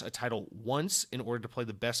purchase a title once in order to play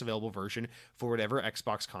the best available version for whatever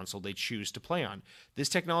Xbox console they choose to play on. This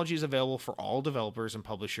technology is available for all developers and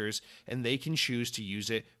publishers, and they can choose to use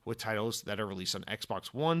it with titles that are released on Xbox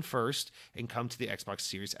One first and come to the Xbox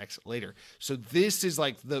Series X later. So this is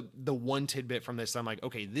like the one tidbit from this. I'm like,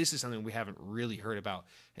 okay, this is something we haven't really heard about.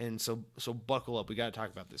 And so buckle up. We got to talk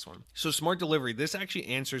about this one. So smart delivery, this actually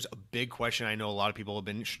answers a big question I know a lot of people have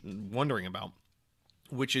been wondering about,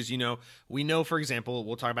 which is, we know, for example,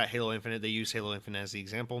 we'll talk about Halo Infinite. They use Halo Infinite as the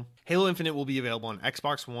example. Halo Infinite will be available on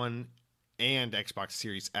Xbox One and Xbox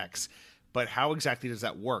Series X. But how exactly does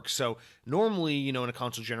that work? So normally, in a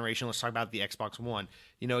console generation, let's talk about the Xbox One.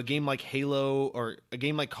 A game like Halo or a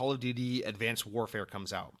game like Call of Duty Advanced Warfare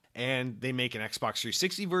comes out, and they make an Xbox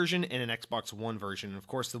 360 version and an Xbox One version. And of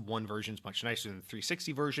course, the One version is much nicer than the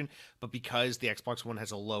 360 version, but because the Xbox One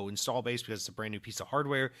has a low install base, because it's a brand new piece of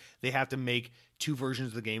hardware, they have to make two versions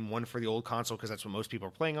of the game, one for the old console, because that's what most people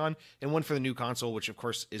are playing on, and one for the new console, which of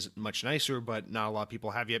course is much nicer, but not a lot of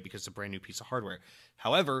people have yet because it's a brand new piece of hardware.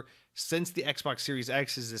 However, since the Xbox Series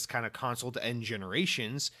X is this kind of console to end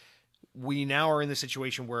generations, we now are in the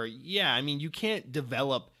situation where, you can't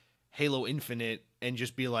develop Halo Infinite and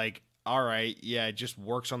just be like, all right, it just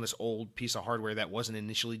works on this old piece of hardware that wasn't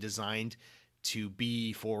initially designed to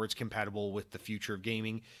be forwards compatible with the future of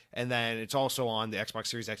gaming. And then it's also on the Xbox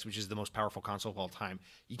Series X, which is the most powerful console of all time.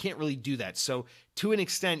 You can't really do that. So to an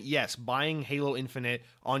extent, yes, buying Halo Infinite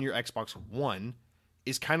on your Xbox One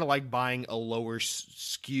is kind of like buying a lower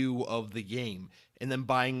SKU of the game. And then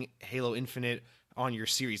buying Halo Infinite on your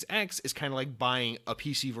Series X is kind of like buying a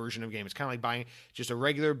PC version of a game. It's kind of like buying just a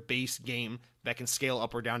regular base game that can scale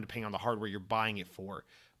up or down depending on the hardware you're buying it for.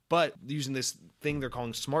 But using this thing they're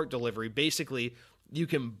calling smart delivery, basically you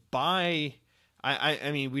can buy... I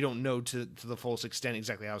mean, we don't know to the fullest extent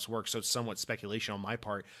exactly how this works, so it's somewhat speculation on my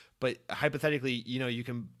part. But hypothetically, you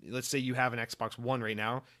can, let's say you have an Xbox One right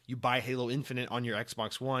now, you buy Halo Infinite on your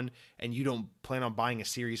Xbox One, and you don't plan on buying a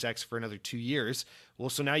Series X for another 2 years. Well,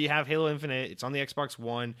 so now you have Halo Infinite, it's on the Xbox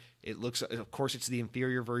One, it looks, of course, it's the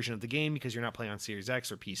inferior version of the game because you're not playing on Series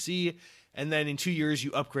X or PC, and then in 2 years,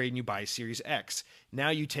 you upgrade and you buy Series X.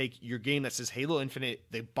 Now you take your game that says Halo Infinite,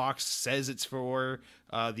 the box says it's for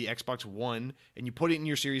the Xbox One, and you put it in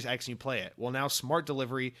your Series X and you play it. Well, now Smart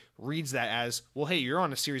Delivery reads that as, well, hey, you're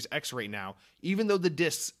on a Series X right now. Even though the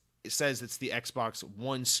disc says it's the Xbox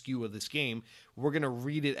One SKU of this game, we're going to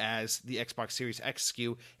read it as the Xbox Series X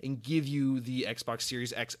SKU and give you the Xbox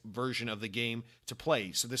Series X version of the game to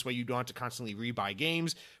play. So this way you don't have to constantly rebuy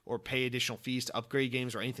games or pay additional fees to upgrade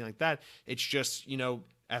games or anything like that. It's just,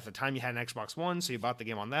 at the time you had an Xbox One, so you bought the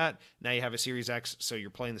game on that. Now you have a Series X, so you're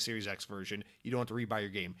playing the Series X version. You don't have to rebuy your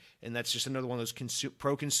game. And that's just another one of those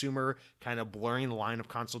pro-consumer kind of blurring the line of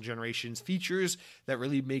console generations features that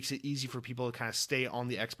really makes it easy for people to kind of stay on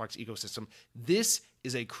the Xbox ecosystem. This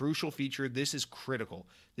is a crucial feature. This is critical.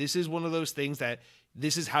 This is one of those things that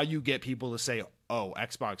this is how you get people to say, oh,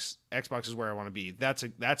 Xbox is where I want to be. That's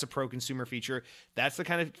a pro-consumer feature. That's the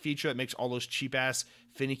kind of feature that makes all those cheap-ass,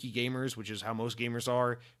 finicky gamers, which is how most gamers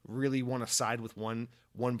are, really want to side with one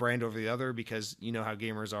brand over the other, because you know how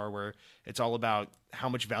gamers are, where it's all about how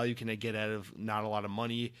much value can I get out of not a lot of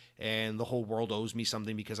money, and the whole world owes me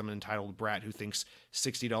something because I'm an entitled brat who thinks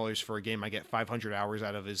 $60 for a game I get 500 hours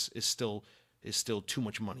out of is still too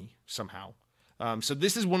much money somehow. So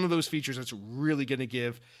this is one of those features that's really going to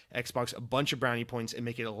give Xbox a bunch of brownie points and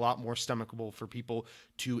make it a lot more stomachable for people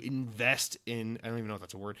to invest in, I don't even know if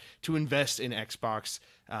that's a word, to invest in Xbox,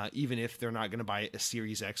 even if they're not going to buy a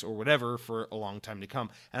Series X or whatever for a long time to come.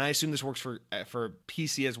 And I assume this works for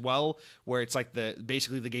PC as well, where it's like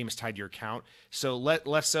basically the game is tied to your account. So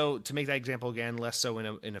less so, to make that example again, less so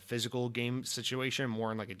in a physical game situation,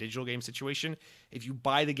 more in like a digital game situation. If you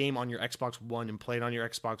buy the game on your Xbox One and play it on your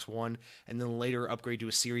Xbox One, and then later upgrade to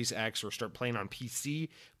a Series X or start playing on PC,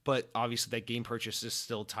 but obviously that game purchase is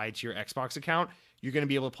still tied to your Xbox account, you're going to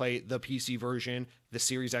be able to play the PC version, the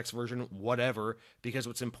Series X version, whatever, because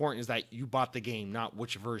what's important is that you bought the game, not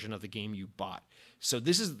which version of the game you bought. So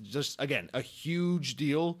this is just, again, a huge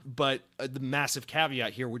deal, but the massive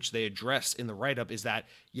caveat here, which they address in the write-up, is that,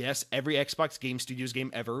 yes, every Xbox Game Studios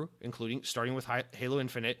game ever, including starting with Halo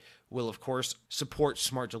Infinite, will, of course, support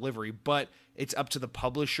smart delivery, but it's up to the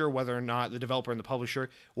publisher, whether or not, the developer and the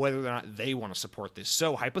publisher, whether or not they want to support this.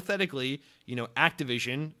 So, hypothetically,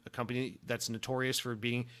 Activision, a company that's notorious notorious for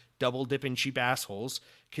being double dipping cheap assholes,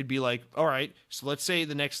 could be like, all right, so let's say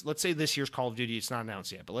this year's Call of Duty, it's not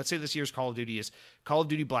announced yet, but let's say this year's Call of Duty is Call of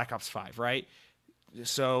Duty Black Ops 5, right?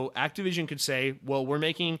 So Activision could say, well, we're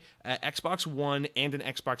making an Xbox One and an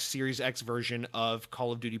Xbox Series X version of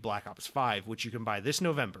Call of Duty Black Ops 5, which you can buy this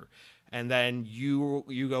November. And then you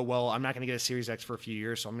go, well, I'm not going to get a Series X for a few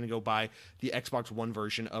years, so I'm going to go buy the Xbox One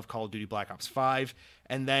version of Call of Duty Black Ops 5.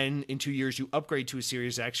 And then in 2 years, you upgrade to a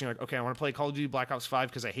Series X. And you're like, okay, I want to play Call of Duty Black Ops 5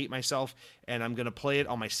 because I hate myself, and I'm going to play it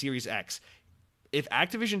on my Series X. If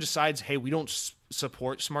Activision decides, hey, we don't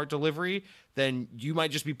support smart delivery, then you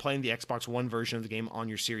might just be playing the Xbox One version of the game on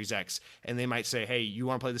your Series X. And they might say, hey, you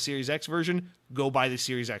want to play the Series X version? Go buy the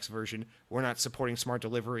Series X version. We're not supporting smart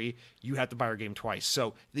delivery. You have to buy our game twice.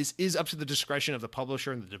 So this is up to the discretion of the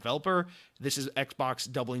publisher and the developer. This is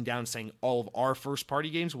Xbox doubling down, saying all of our first-party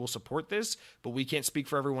games will support this, but we can't speak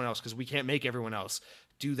for everyone else because we can't make everyone else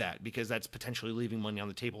do that, because that's potentially leaving money on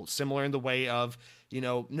the table. It's similar in the way of,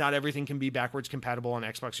 not everything can be backwards compatible on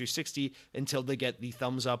Xbox 360 until they get the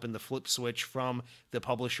thumbs up and the flip switch from the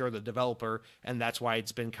publisher or the developer, and that's why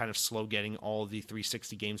it's been kind of slow getting all of the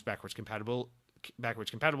 360 games backwards compatible,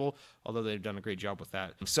 although they've done a great job with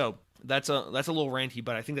that. So that's a little ranty,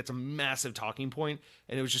 but I think that's a massive talking point,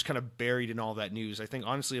 and it was just kind of buried in all that news. I think,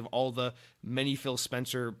 honestly, of all the many Phil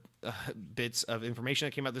Spencer bits of information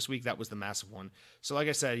that came out this week, that was the massive one. So like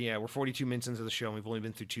I said, we're 42 minutes into the show, and we've only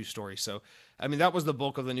been through 2 stories. So, I mean, that was the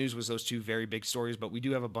bulk of the news, was those 2 very big stories, but we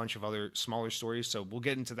do have a bunch of other smaller stories, so we'll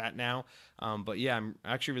get into that now. But yeah, I'm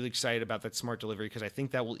actually really excited about that smart delivery, because I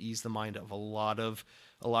think that will ease the mind of a lot of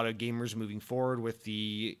gamers moving forward with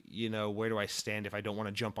the, where do I stand if I don't want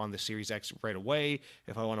to jump on the Series X right away,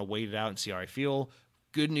 if I want to wait it out and see how I feel.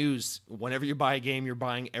 Good news, whenever you buy a game, you're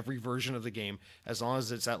buying every version of the game, as long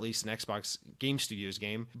as it's at least an Xbox Game Studios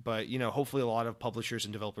game. But, hopefully a lot of publishers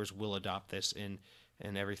and developers will adopt this and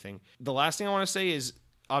everything. The last thing I want to say is,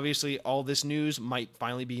 obviously, all this news might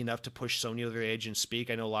finally be enough to push Sony over the edge and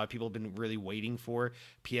speak. I know a lot of people have been really waiting for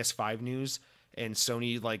PS5 news. And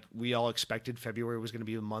Sony, like we all expected, February was going to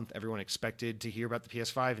be the month everyone expected to hear about the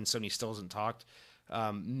PS5, and Sony still hasn't talked.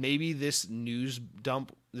 Maybe this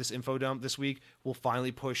info dump this week will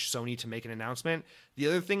finally push Sony to make an announcement. The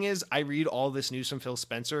other thing is, I read all this news from Phil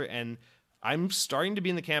Spencer, and I'm starting to be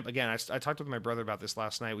in the camp. Again, I talked with my brother about this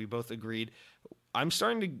last night. We both agreed. I'm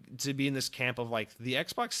starting to be in this camp of, like, the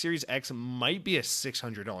Xbox Series X might be a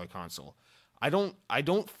 $600 console. I don't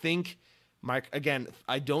think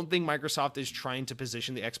Microsoft is trying to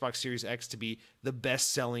position the Xbox Series X to be the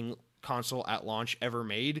best-selling console at launch ever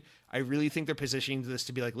made. I really think they're positioning this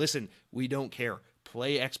to be like, listen, we don't care.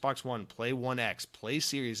 Play Xbox One, play One X, play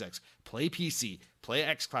Series X, play PC, play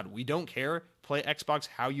xCloud. We don't care. Play Xbox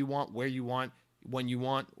how you want, where you want, when you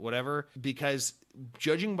want, whatever. Because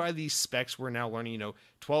judging by these specs, we're now learning,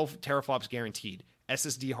 12 teraflops guaranteed,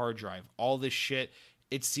 SSD hard drive, all this shit.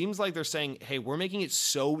 It seems like they're saying, hey, we're making it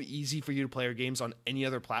so easy for you to play our games on any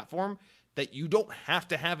other platform that you don't have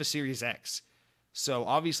to have a Series X. So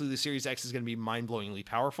obviously the Series X is going to be mind-blowingly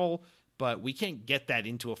powerful, but we can't get that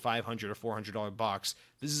into a $500 or $400 box.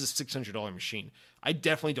 This is a $600 machine. I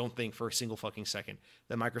definitely don't think for a single fucking second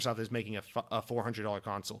that Microsoft is making a $400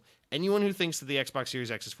 console. Anyone who thinks that the Xbox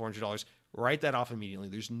Series X is $400, write that off immediately.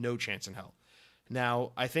 There's no chance in hell.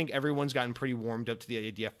 Now, I think everyone's gotten pretty warmed up to the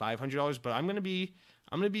idea of $500, but I'm going to be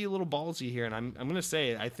a little ballsy here, and I'm going to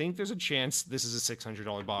say I think there's a chance this is a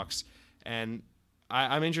 $600 box, and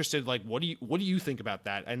I'm interested. Like, what do you think about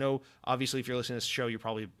that? I know, obviously, if you're listening to this show, you're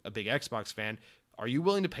probably a big Xbox fan. Are you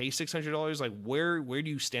willing to pay $600? Like, where do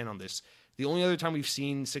you stand on this? The only other time we've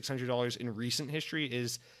seen $600 in recent history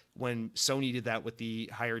is when Sony did that with the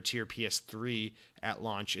higher tier PS3 at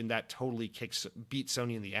launch, and that totally beat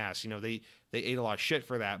Sony in the ass. They ate a lot of shit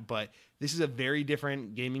for that, but this is a very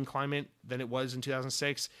different gaming climate than it was in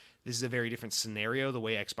 2006. This is a very different scenario, the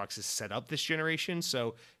way Xbox is set up this generation.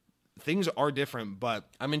 So things are different, but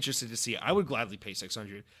I'm interested to see. I would gladly pay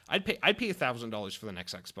 $600. I'd pay $1,000 for the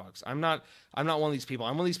next Xbox. I'm not one of these people.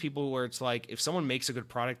 I'm one of these people where it's like, if someone makes a good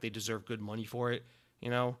product, they deserve good money for it.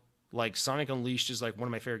 Like Sonic Unleashed is like one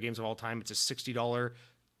of my favorite games of all time. It's a $60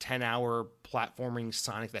 10-hour platforming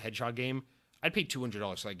Sonic the Hedgehog game. I'd pay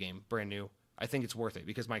 $200 for that game, brand new. I think it's worth it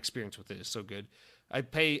because my experience with it is so good.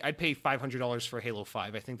 I'd pay $500 for Halo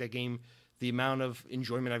 5. I think that game, the amount of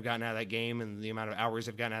enjoyment I've gotten out of that game and the amount of hours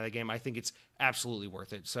I've gotten out of that game, I think it's absolutely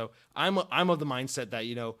worth it. So I'm of the mindset that,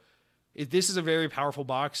 if this is a very powerful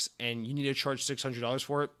box and you need to charge $600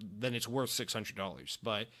 for it, then it's worth $600.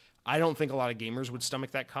 But I don't think a lot of gamers would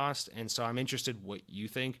stomach that cost, and so I'm interested what you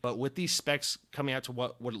think. But with these specs coming out to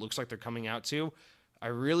what it looks like they're coming out to, I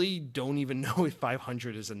really don't even know if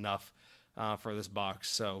 500 is enough. for this box.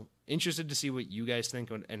 So interested to see what you guys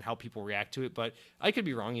think and how people react to it. But I could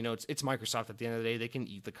be wrong. It's Microsoft at the end of the day. They can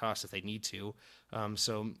eat the cost if they need to.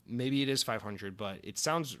 So maybe it is $500, but it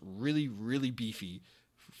sounds really, really beefy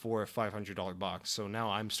for a $500 box. So now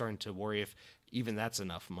I'm starting to worry if even that's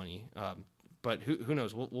enough money. But who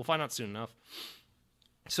knows? We'll find out soon enough.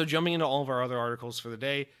 So jumping into all of our other articles for the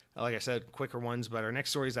day, like I said, quicker ones, but our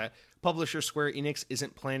next story is that publisher Square Enix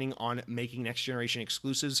isn't planning on making next generation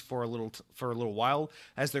exclusives for a little while,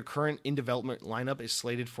 as their current in development lineup is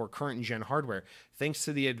slated for current gen hardware. Thanks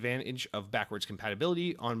to the advantage of backwards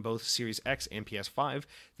compatibility on both Series X and PS5,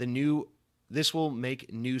 this will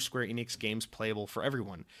make new Square Enix games playable for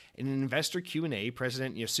everyone. In an investor Q&A,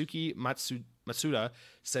 President Yosuke Matsuda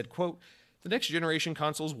said, quote, "The next generation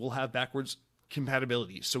consoles will have backwards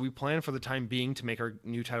compatibility, so we plan for the time being to make our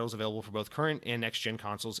new titles available for both current and next-gen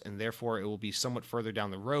consoles, and therefore it will be somewhat further down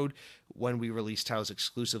the road when we release titles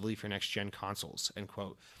exclusively for next-gen consoles," end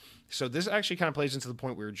quote. So this actually kind of plays into the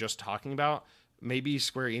point we were just talking about. Maybe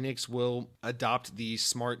Square Enix will adopt the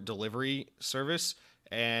smart delivery service,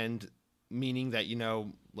 and meaning that,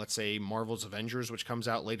 let's say Marvel's Avengers, which comes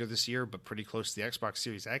out later this year, but pretty close to the Xbox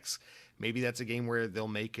Series X, maybe that's a game where they'll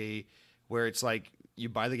make where it's like you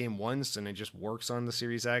buy the game once and it just works on the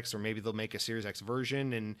Series X, or maybe they'll make a Series X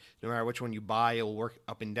version and no matter which one you buy, it'll work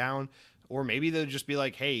up and down. Or maybe they'll just be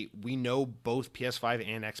like, hey, we know both PS5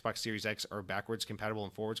 and Xbox Series X are backwards compatible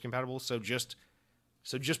and forwards compatible, so just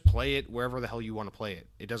play it wherever the hell you want to play it.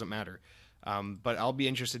 It doesn't matter. But I'll be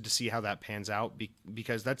interested to see how that pans out,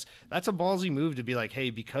 because that's a ballsy move to be like,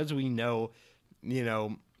 hey, because we know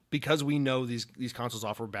these consoles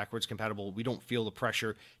offer backwards compatible, we don't feel the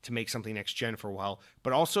pressure to make something next gen for a while.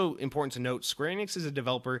 But also important to note, Square Enix is a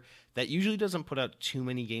developer that usually doesn't put out too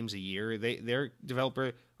many games a year.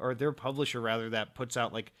 Their publisher rather, that puts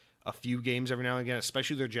out like a few games every now and again,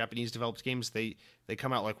 especially their Japanese developed games. They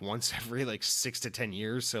come out like once every like 6 to 10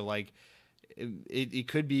 years. So like it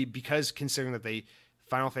could be, because considering that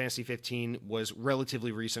Final Fantasy 15 was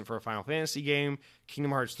relatively recent for a Final Fantasy game.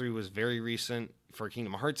 Kingdom Hearts 3 was very recent for a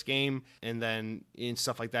Kingdom Hearts game. And then in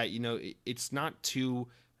stuff like that, it's not too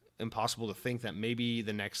impossible to think that maybe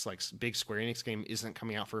the next like big Square Enix game isn't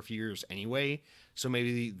coming out for a few years anyway. So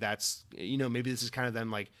maybe that's, maybe this is kind of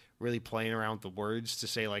them like really playing around with the words to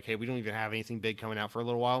say like, hey, we don't even have anything big coming out for a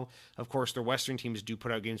little while. Of course, their Western teams do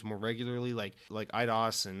put out games more regularly, like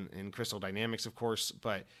Eidos and Crystal Dynamics, of course,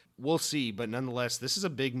 but we'll see. But nonetheless, this is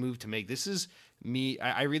a big move to make. This is me.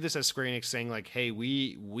 I read this as Square Enix saying like, hey,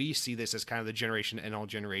 we see this as kind of the generation and all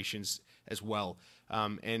generations as well.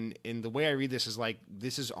 And the way I read this is like,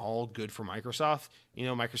 this is all good for Microsoft.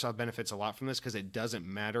 Microsoft benefits a lot from this because it doesn't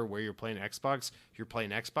matter where you're playing Xbox, you're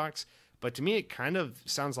playing Xbox. But to me, it kind of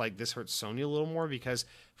sounds like this hurts Sony a little more, because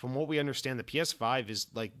from what we understand, the PS5 is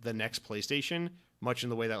like the next PlayStation, much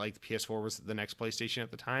in the way that like the PS4 was the next PlayStation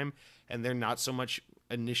at the time. And they're not so much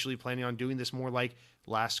initially planning on doing this more like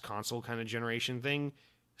last console kind of generation thing.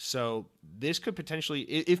 So this could potentially,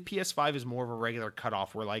 if PS5 is more of a regular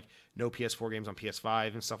cutoff where like no PS4 games on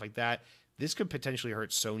PS5 and stuff like that, this could potentially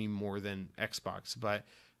hurt Sony more than Xbox. But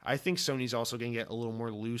I think Sony's also going to get a little more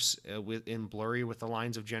loose and blurry with the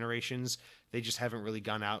lines of generations. They just haven't really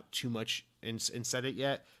gone out too much and said it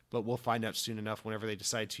yet, but we'll find out soon enough whenever they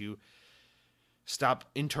decide to stop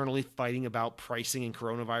internally fighting about pricing and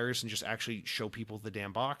coronavirus and just actually show people the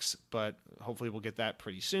damn box. But hopefully we'll get that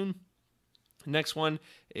pretty soon. Next one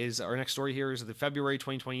is our next story here is the February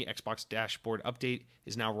 2020 Xbox dashboard update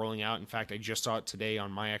is now rolling out. In fact, I just saw it today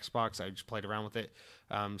on my Xbox. I just played around with it.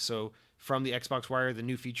 So from the Xbox Wire, the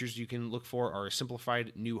new features you can look for are a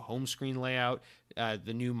simplified new home screen layout,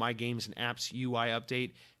 the new My Games and Apps UI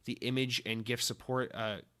update, the image and GIF support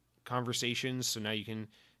conversations. So now you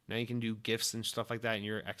can do GIFs and stuff like that in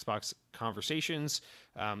your Xbox conversations,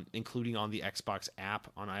 including on the Xbox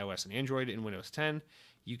app on iOS and Android in Windows 10.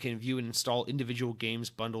 You can view and install individual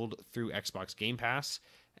games bundled through Xbox Game Pass.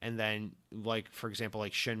 And then, like, for example,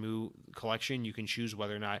 like Shenmue Collection, you can choose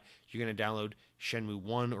whether or not you're going to download Shenmue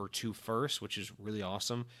 1 or 2 first, which is really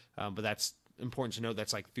awesome. But that's important to note,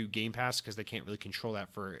 that's like through Game Pass, because they can't really control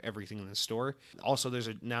that for everything in the store. Also,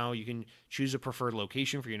 now you can choose a preferred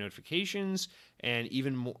location for your notifications, and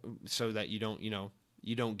even more so that you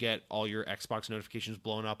don't get all your Xbox notifications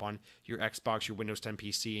blown up on your Xbox, your Windows 10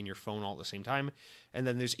 PC, and your phone all at the same time. And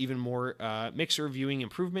then there's even more mixer viewing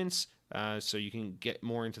improvements, so you can get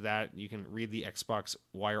more into that. You can read the Xbox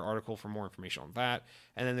Wire article for more information on that.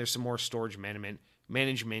 And then there's some more storage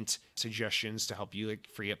management suggestions to help you like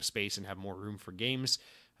free up space and have more room for games.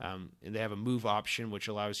 And they have a move option, which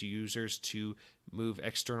allows users to move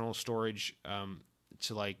external storage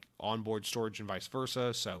to like onboard storage and vice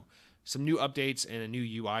versa. So some new updates and a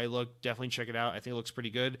new UI look. Definitely check it out. I think it looks pretty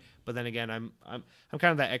good. But then again, I'm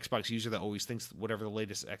kind of that Xbox user that always thinks whatever the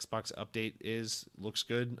latest Xbox update is looks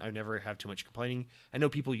good. I never have too much complaining. I know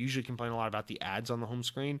people usually complain a lot about the ads on the home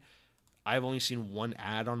screen. I've only seen one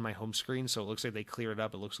ad on my home screen, so it looks like they cleared it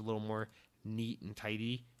up. It looks a little more neat and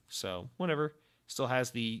tidy. So whatever. Still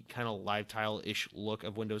has the kind of live tile-ish look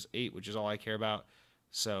of Windows 8, which is all I care about.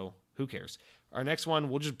 So who cares? Our next one,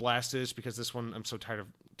 we'll just blast this because this one, I'm so tired of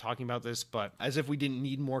talking about this, but as if we didn't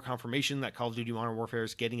need more confirmation that Call of Duty Modern Warfare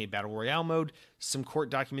is getting a Battle Royale mode, some court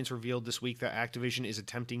documents revealed this week that Activision is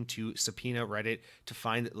attempting to subpoena Reddit to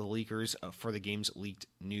find the leakers for the game's leaked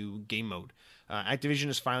new game mode. Activision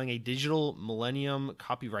is filing a Digital Millennium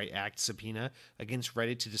Copyright Act subpoena against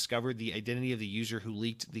Reddit to discover the identity of the user who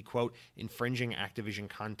leaked the, quote, infringing Activision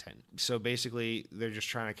content. So basically, they're just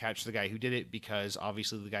trying to catch the guy who did it because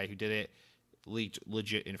obviously the guy who did it leaked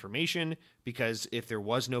legit information, because if there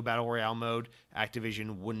was no Battle Royale mode,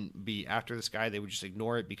 Activision wouldn't be after this guy. They would just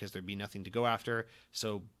ignore it because there'd be nothing to go after.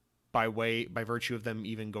 So by virtue of them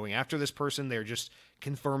even going after this person, they're just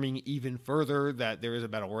confirming even further that there is a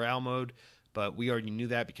Battle Royale mode. But we already knew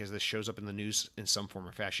that because this shows up in the news in some form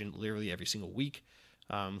or fashion literally every single week.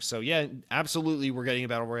 So yeah, absolutely we're getting a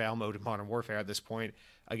Battle Royale mode in Modern Warfare at this point.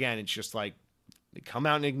 Again, it's just like, come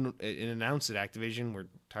out and announce it, Activision. We're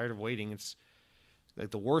tired of waiting. It's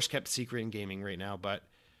like the worst kept secret in gaming right now, but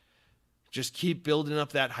just keep building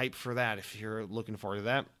up that hype for that if you're looking forward to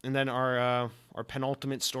that. And then our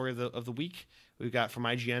penultimate story of the week, we've got from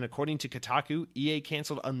IGN. According to Kotaku, EA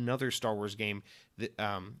canceled another Star Wars game.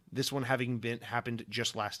 This one having happened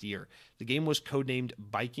just last year. The game was codenamed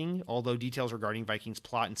Viking, although details regarding Viking's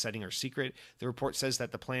plot and setting are secret. The report says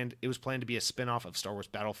that it was planned to be a spin-off of Star Wars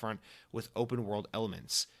Battlefront with open world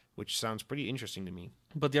elements, which sounds pretty interesting to me.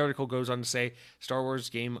 But the article goes on to say Star Wars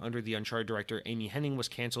game under the Uncharted director Amy Hennig was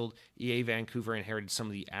canceled. EA Vancouver inherited some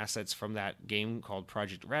of the assets from that game called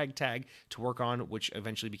Project Ragtag to work on, which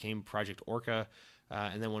eventually became Project Orca.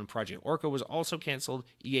 And then when Project Orca was also canceled,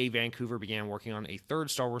 EA Vancouver began working on a third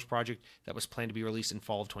Star Wars project that was planned to be released in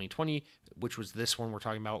fall of 2020, which was this one we're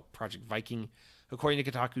talking about, Project Viking. According to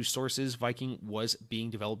Kotaku sources, Viking was being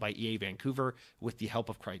developed by EA Vancouver with the help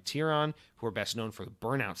of Criterion, who are best known for the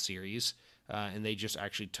Burnout series, and they just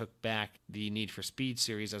actually took back the Need for Speed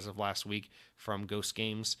series as of last week from Ghost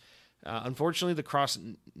Games. Unfortunately,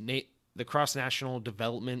 the cross-national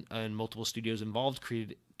development and multiple studios involved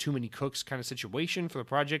created too many cooks kind of situation for the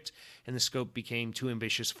project, and the scope became too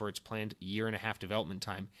ambitious for its planned year-and-a-half development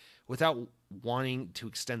time. Without wanting to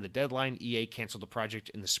extend the deadline, EA canceled the project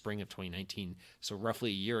in the spring of 2019, so roughly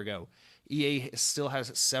a year ago. EA still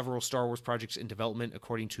has several Star Wars projects in development,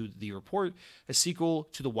 according to the report, a sequel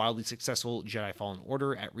to the wildly successful Jedi Fallen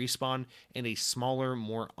Order at Respawn, and a smaller,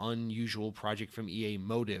 more unusual project from EA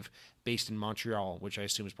Motive, based in Montreal, which I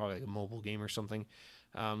assume is probably like a mobile game or something.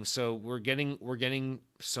 So we're getting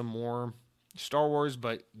some more Star Wars,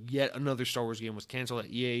 but yet another Star Wars game was canceled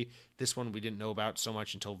at EA. This one we didn't know about so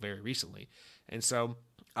much until very recently. And so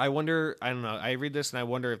I wonder, I don't know, I read this and I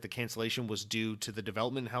wonder if the cancellation was due to the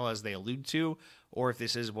development hell as they allude to, or if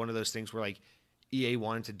this is one of those things where like EA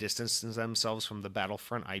wanted to distance themselves from the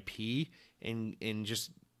Battlefront IP and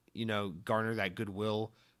just, you know, garner that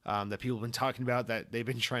goodwill that people have been talking about, that they've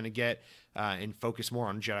been trying to get, and focus more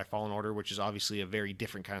on Jedi Fallen Order, which is obviously a very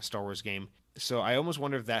different kind of Star Wars game. So I almost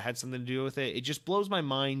wonder if that had something to do with it. It just blows my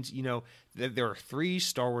mind, you know, that there are three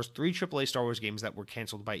AAA Star Wars games that were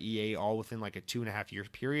canceled by EA all within like a 2.5 year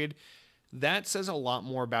period. That says a lot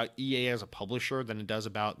more about EA as a publisher than it does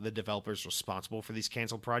about the developers responsible for these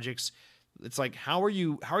canceled projects. It's like, how are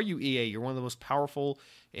you EA? You're one of the most powerful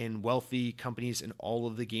and wealthy companies in all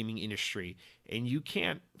of the gaming industry, and you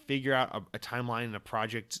can't figure out a timeline and a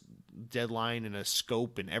project deadline and a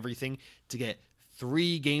scope and everything to get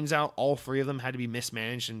 3 games out. All 3 of them had to be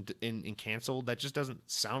mismanaged and canceled. That just doesn't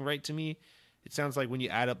sound right to me. It sounds like when you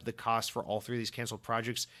add up the cost for all 3 of these canceled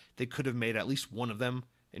projects, they could have made at least one of them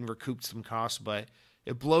and recouped some costs, but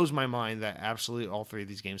it blows my mind that absolutely all 3 of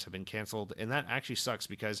these games have been canceled, and that actually sucks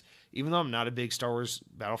because even though I'm not a big Star Wars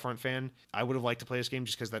Battlefront fan, I would have liked to play this game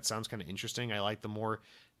just because that sounds kind of interesting. I like the more...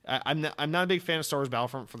 I'm not a big fan of Star Wars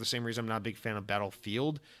Battlefront for the same reason I'm not a big fan of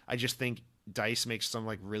Battlefield. I just think DICE makes some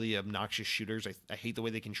like really obnoxious shooters. I hate the way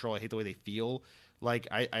they control. I hate the way they feel. Like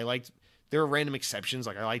I liked... There are random exceptions.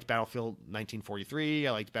 Like I liked Battlefield 1943.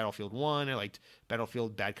 I liked Battlefield 1. I liked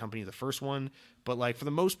Battlefield Bad Company, the first one. But like for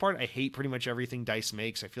the most part, I hate pretty much everything DICE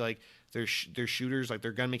makes. I feel like their shooters, like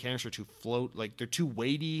their gun mechanics are too like they're too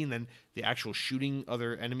weighty, and then the actual shooting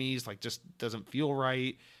other enemies like just doesn't feel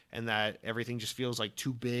right. and that everything just feels like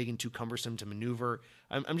too big and too cumbersome to maneuver.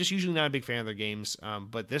 I'm just usually not a big fan of their games,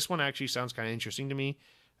 but this one actually sounds kind of interesting to me.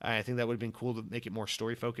 I think that would have been cool to make it more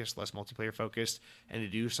story focused, less multiplayer focused, and to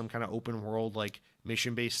do some kind of open world like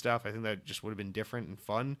mission based stuff. I think that just would have been different and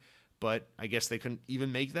fun. But I guess they couldn't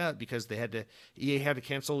even make that because EA had to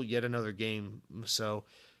cancel yet another game. So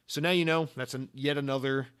now you know that's yet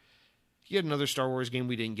another Star Wars game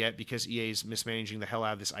we didn't get because EA is mismanaging the hell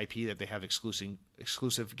out of this IP that they have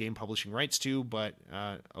exclusive game publishing rights to. But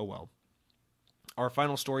oh well. Our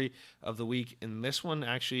final story of the week, and this one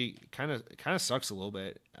actually kind of sucks a little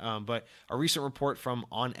bit. But a recent report from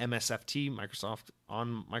on MSFT, Microsoft,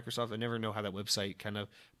 I never know how that website kind of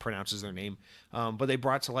pronounces their name, but they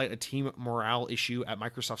brought to light a team morale issue at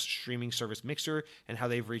Microsoft's streaming service Mixer and how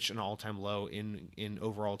they've reached an all-time low in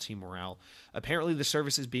overall team morale. Apparently, the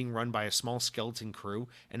service is being run by a small skeleton crew,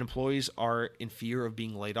 and employees are in fear of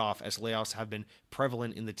being laid off as layoffs have been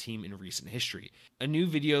prevalent in the team in recent history. A new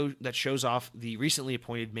video that shows off the recently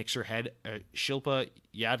appointed Mixer head, Shilpa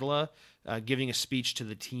Yadla, giving a speech to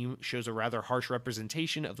the team shows a rather harsh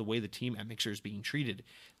representation of the way the team at Mixer is being treated.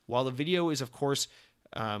 While the video is, of course,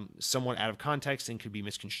 somewhat out of context and could be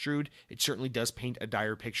misconstrued, it certainly does paint a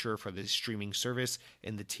dire picture for the streaming service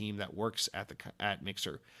and the team that works at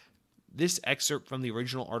Mixer. This excerpt from the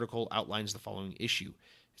original article outlines the following issue.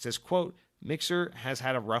 It says, quote, Mixer has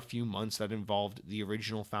had a rough few months that involved the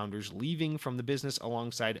original founders leaving from the business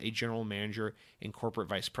alongside a general manager and corporate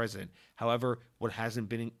vice president. However, what hasn't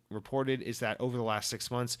been reported is that over the last 6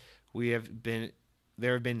 months,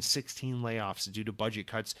 there have been 16 layoffs due to budget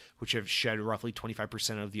cuts, which have shed roughly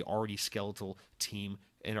 25% of the already skeletal team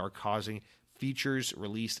and are causing features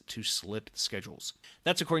released to slip schedules.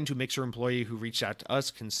 That's according to a Mixer employee who reached out to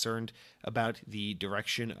us concerned about the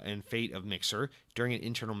direction and fate of Mixer. During an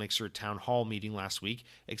internal Mixer town hall meeting last week,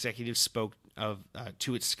 executives spoke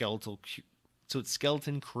to its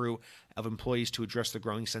skeleton crew of employees to address the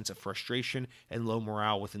growing sense of frustration and low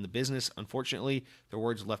morale within the business. Unfortunately, their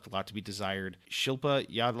words left a lot to be desired. Shilpa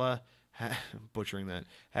Yadla, butchering that,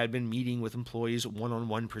 had been meeting with employees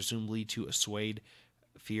one-on-one, presumably to assuage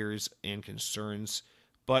fears and concerns,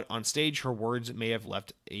 but on stage her words may have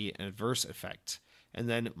left an adverse effect. And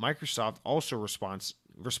then Microsoft also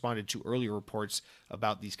responded to earlier reports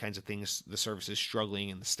about these kinds of things, the services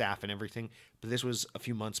struggling and the staff and everything, but this was a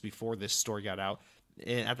few months before this story got out.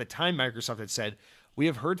 And at the time, Microsoft had said, we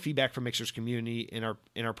have heard feedback from Mixer's community and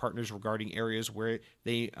our partners regarding areas where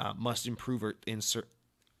they must improve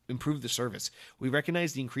the service. We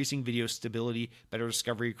recognize the increasing video stability, better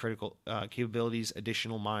discovery, critical capabilities,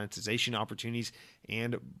 additional monetization opportunities,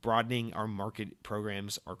 and broadening our market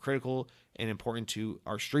programs are critical and important to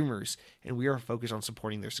our streamers, and we are focused on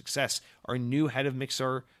supporting their success. Our new head of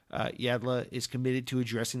Mixer, Yadla, is committed to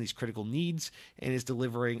addressing these critical needs and is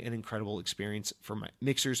delivering an incredible experience for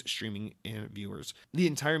Mixer's streaming and viewers. The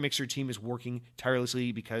entire Mixer team is working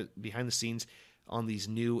tirelessly behind the scenes on these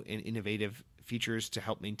new and innovative features to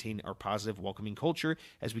help maintain our positive, welcoming culture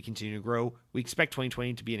as we continue to grow. We expect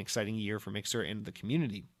 2020 to be an exciting year for Mixer and the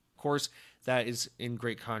community. Of course, that is in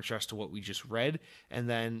great contrast to what we just read. And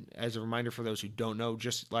then, as a reminder for those who don't know,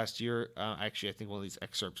 just last year, actually, I think one of these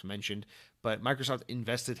excerpts mentioned, but Microsoft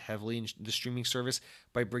invested heavily in the streaming service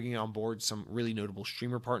by bringing on board some really notable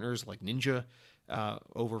streamer partners like Ninja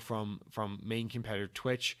over from main competitor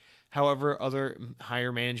Twitch. However, other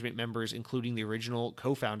higher management members, including the original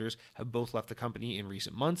co-founders, have both left the company in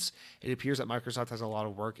recent months. It appears that Microsoft has a lot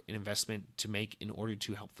of work and investment to make in order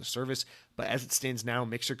to help the service, but as it stands now,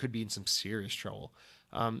 Mixer could be in some serious trouble.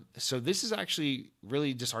 So this is actually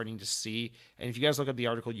really disheartening to see, and if you guys look at the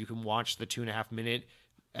article, you can watch the 2.5-minute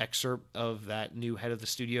excerpt of that new head of the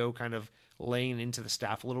studio kind of laying into the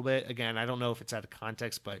staff a little bit. Again, I don't know if it's out of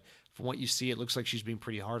context, but from what you see, it looks like she's being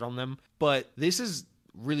pretty hard on them. But this is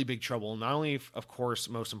really big trouble, not only, of course,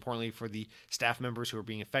 most importantly for the staff members who are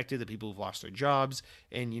being affected, the people who've lost their jobs,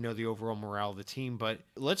 and the overall morale of the team. But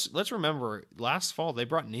let's remember, last fall they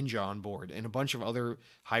brought Ninja on board and a bunch of other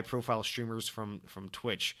high-profile streamers from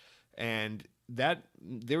Twitch, and that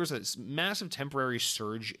there was a massive temporary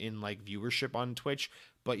surge in like viewership on Twitch.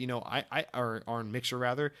 But or on Mixer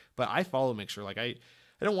rather. But I follow Mixer. Like I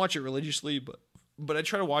don't watch it religiously, but I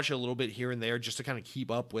try to watch it a little bit here and there just to kind of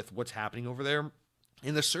keep up with what's happening over there.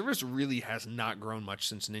 And the service really has not grown much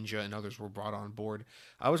since Ninja and others were brought on board.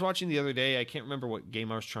 I was watching the other day, I can't remember what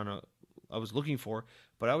game I was looking for,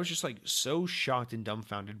 but I was just like so shocked and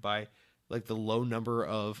dumbfounded by like the low number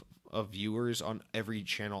of of viewers on every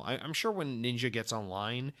channel. I'm sure when Ninja gets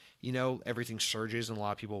online, everything surges and a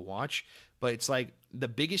lot of people watch. But it's like the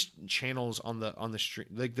biggest channels on the stream,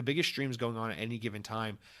 like the biggest streams going on at any given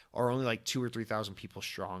time, are only like 2 or 3,000 people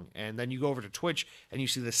strong. And then you go over to Twitch and you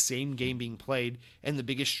see the same game being played, and the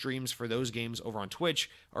biggest streams for those games over on Twitch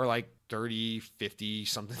are like 30, 50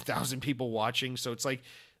 something thousand people watching. So it's like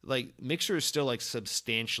Mixer is still like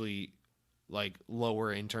substantially like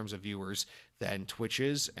lower in terms of viewers than Twitch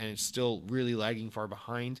is, and it's still really lagging far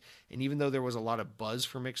behind. And even though there was a lot of buzz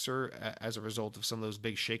for Mixer as a result of some of those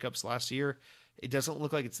big shakeups last year, it doesn't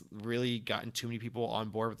look like it's really gotten too many people on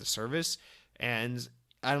board with the service. And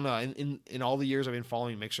I don't know, in all the years I've been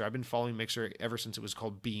following Mixer, I've been following Mixer ever since it was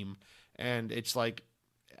called Beam, and it's like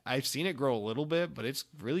I've seen it grow a little bit, but it's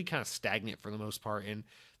really kind of stagnant for the most part. And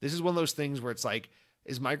this is one of those things where it's like,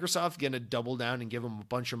 is Microsoft going to double down and give them a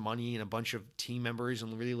bunch of money and a bunch of team members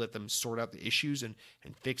and really let them sort out the issues and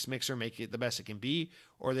fix Mixer, make it the best it can be?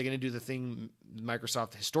 Or are they going to do the thing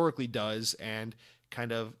Microsoft historically does and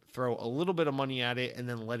kind of throw a little bit of money at it and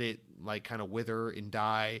then let it like kind of wither and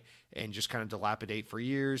die and just kind of dilapidate for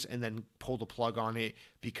years and then pull the plug on it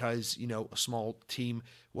because, a small team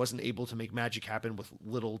wasn't able to make magic happen with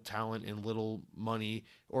little talent and little money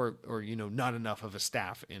or not enough of a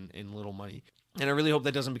staff and little money. And I really hope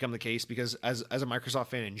that doesn't become the case, because as a Microsoft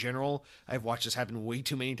fan in general, I've watched this happen way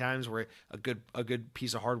too many times where a good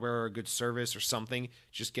piece of hardware or a good service or something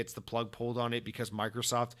just gets the plug pulled on it because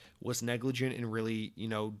Microsoft was negligent in really,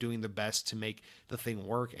 doing the best to make the thing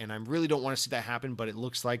work. And I really don't want to see that happen, but it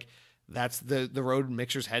looks like that's the road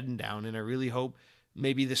Mixer's heading down. And I really hope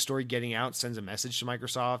maybe the story getting out sends a message to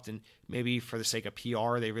Microsoft, and maybe for the sake of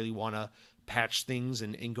PR, they really want to patch things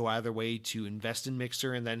and go out of their way to invest in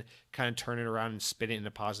Mixer and then kind of turn it around and spin it in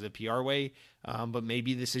a positive PR way. But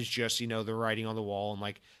maybe this is just, the writing on the wall and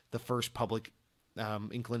like the first public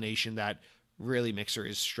inclination that really Mixer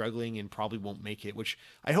is struggling and probably won't make it, which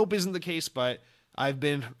I hope isn't the case. But I've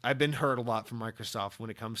been heard a lot from Microsoft when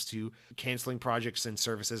it comes to canceling projects and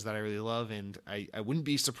services that I really love, and I wouldn't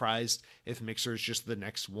be surprised if Mixer is just the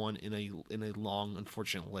next one in a long,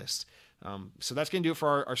 unfortunate list. So that's going to do it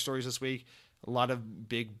for our stories this week. A lot of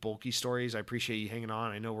big, bulky stories. I appreciate you hanging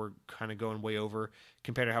on. I know we're kind of going way over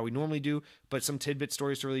compared to how we normally do, but some tidbit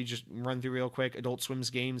stories to really just run through real quick. Adult Swim's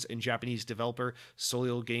games and Japanese developer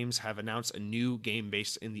Solio Games have announced a new game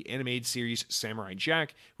based in the animated series Samurai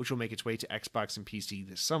Jack, which will make its way to Xbox and PC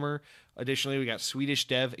this summer. Additionally, we got Swedish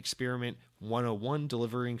dev Experiment 101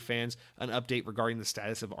 delivering fans an update regarding the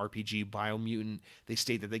status of RPG Biomutant. They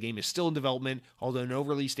state that the game is still in development, although no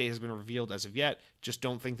release date has been revealed as of yet. Just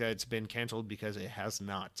don't think that it's been canceled, because it has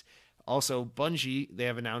not. Also, Bungie, they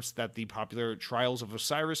have announced that the popular Trials of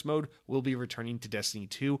Osiris mode will be returning to Destiny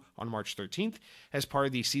 2 on March 13th. As part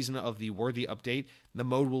of the Season of the Worthy update, the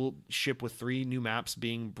mode will ship with 3 new maps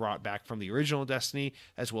being brought back from the original Destiny,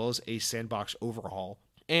 as well as a sandbox overhaul.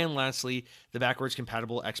 And lastly, the backwards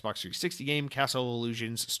compatible Xbox 360 game Castle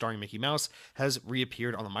Illusions starring Mickey Mouse has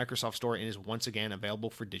reappeared on the Microsoft Store and is once again available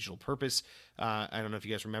for digital purpose. I don't know if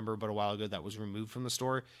you guys remember, but a while ago that was removed from the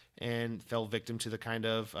store and fell victim to the kind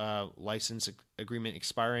of license agreement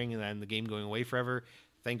expiring and then the game going away forever.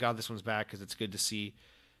 Thank God this one's back, because it's good to see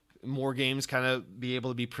more games kind of be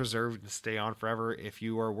able to be preserved and stay on forever. If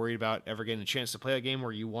you are worried about ever getting a chance to play a game,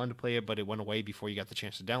 or you wanted to play it but it went away before you got the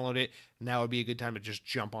chance to download it, now would be a good time to just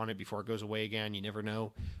jump on it before it goes away again. You never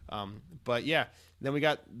know. But yeah, then we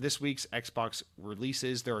got this week's Xbox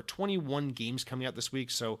releases. There are 21 games coming out this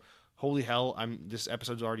week, so holy hell, this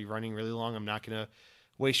episode's already running really long. I'm not gonna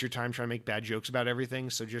waste your time trying to make bad jokes about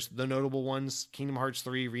everything. So just the notable ones: Kingdom Hearts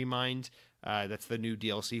 3 Remind. That's the new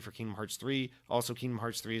DLC for Kingdom Hearts 3. Also, Kingdom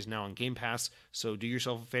Hearts 3 is now on Game Pass, so do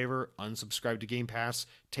yourself a favor, unsubscribe to Game Pass,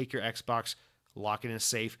 take your Xbox, lock it in a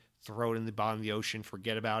safe, throw it in the bottom of the ocean,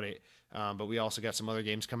 forget about it. But we also got some other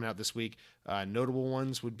games coming out this week. Notable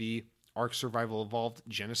ones would be Ark Survival Evolved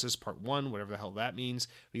Genesis Part 1, whatever the hell that means.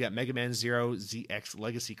 We got Mega Man Zero ZX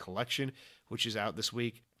Legacy Collection, which is out this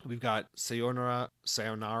week. We've got Sayonara,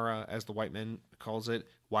 as the white man calls it,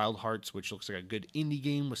 Wild Hearts, which looks like a good indie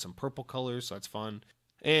game with some purple colors, so that's fun.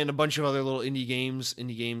 And a bunch of other little indie games,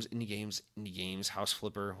 House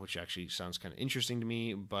Flipper, which actually sounds kind of interesting to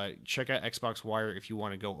me. But check out Xbox Wire if you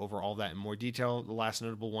want to go over all that in more detail. The last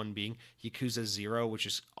notable one being Yakuza 0, which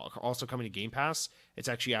is also coming to Game Pass. It's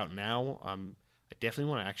actually out now. I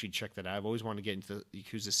definitely want to actually check that out. I've always wanted to get into the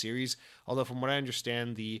Yakuza series. Although from what I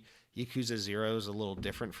understand, the Yakuza 0 is a little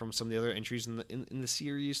different from some of the other entries in the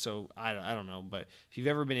series, so I don't know. But if you've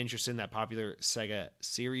ever been interested in that popular Sega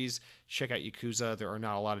series, check out Yakuza. There are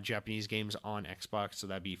not a lot of Japanese games on Xbox, so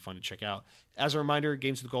that'd be fun to check out. As a reminder,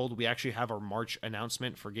 Games with Gold, we actually have our March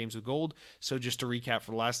announcement for Games with Gold. So just to recap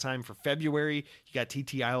for the last time, for February, you got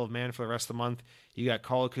TT Isle of Man for the rest of the month. You got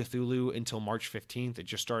Call of Cthulhu until March 15th. It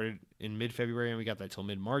just started in mid-February, and we got that till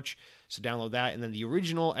mid-March. So download that. And then the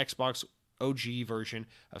original Xbox OG version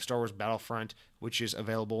of Star Wars Battlefront, which is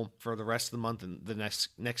available for the rest of the month and the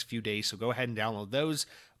next few days. So go ahead and download those.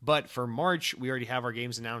 But for March, we already have our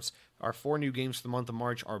games announced. Our 4 new games for the month of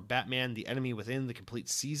March are Batman: The Enemy Within, the complete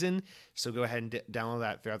season. So go ahead and download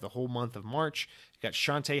that throughout the whole month of March. You got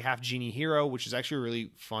Shantae Half Genie Hero, which is actually a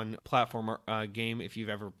really fun platformer game. If you've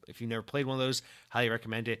never played one of those, highly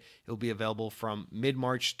recommend it. It'll be available from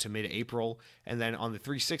mid-March to mid-April. And then on the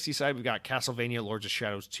 360 side, we've got Castlevania Lords of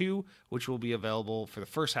Shadows 2, which will be available for the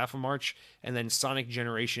first half of March, and then Sonic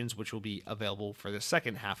Generations, which will be available for the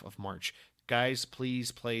second half of March. Guys,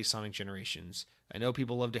 please play Sonic Generations. I know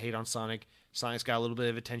people love to hate on Sonic. Sonic's got a little bit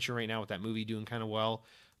of attention right now with that movie doing kind of well,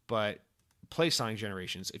 but play Sonic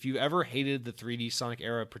Generations. If you ever hated the 3D Sonic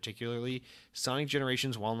era particularly, Sonic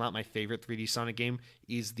Generations, while not my favorite 3D Sonic game,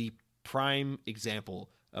 is the prime example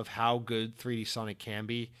of how good 3D Sonic can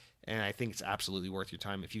be, and I think it's absolutely worth your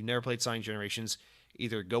time. If you've never played Sonic Generations,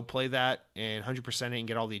 either go play that and 100% it and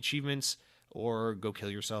get all the achievements, or go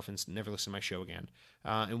kill yourself and never listen to my show again.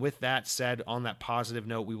 And with that said, on that positive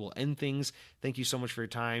note, we will end things. Thank you so much for your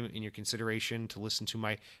time and your consideration to listen to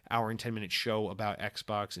my hour and 10-minute show about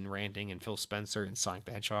Xbox and ranting and Phil Spencer and Sonic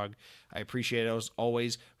the Hedgehog. I appreciate it as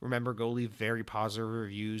always. Remember, go leave very positive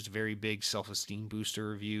reviews, very big self-esteem booster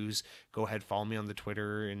reviews. Go ahead, follow me on the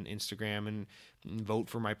Twitter and Instagram and vote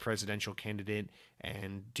for my presidential candidate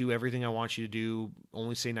and do everything I want you to do.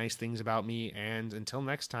 Only say nice things about me. And until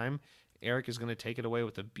next time, Eric is going to take it away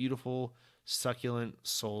with a beautiful, succulent,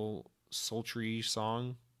 sultry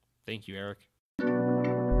song. Thank you, Eric.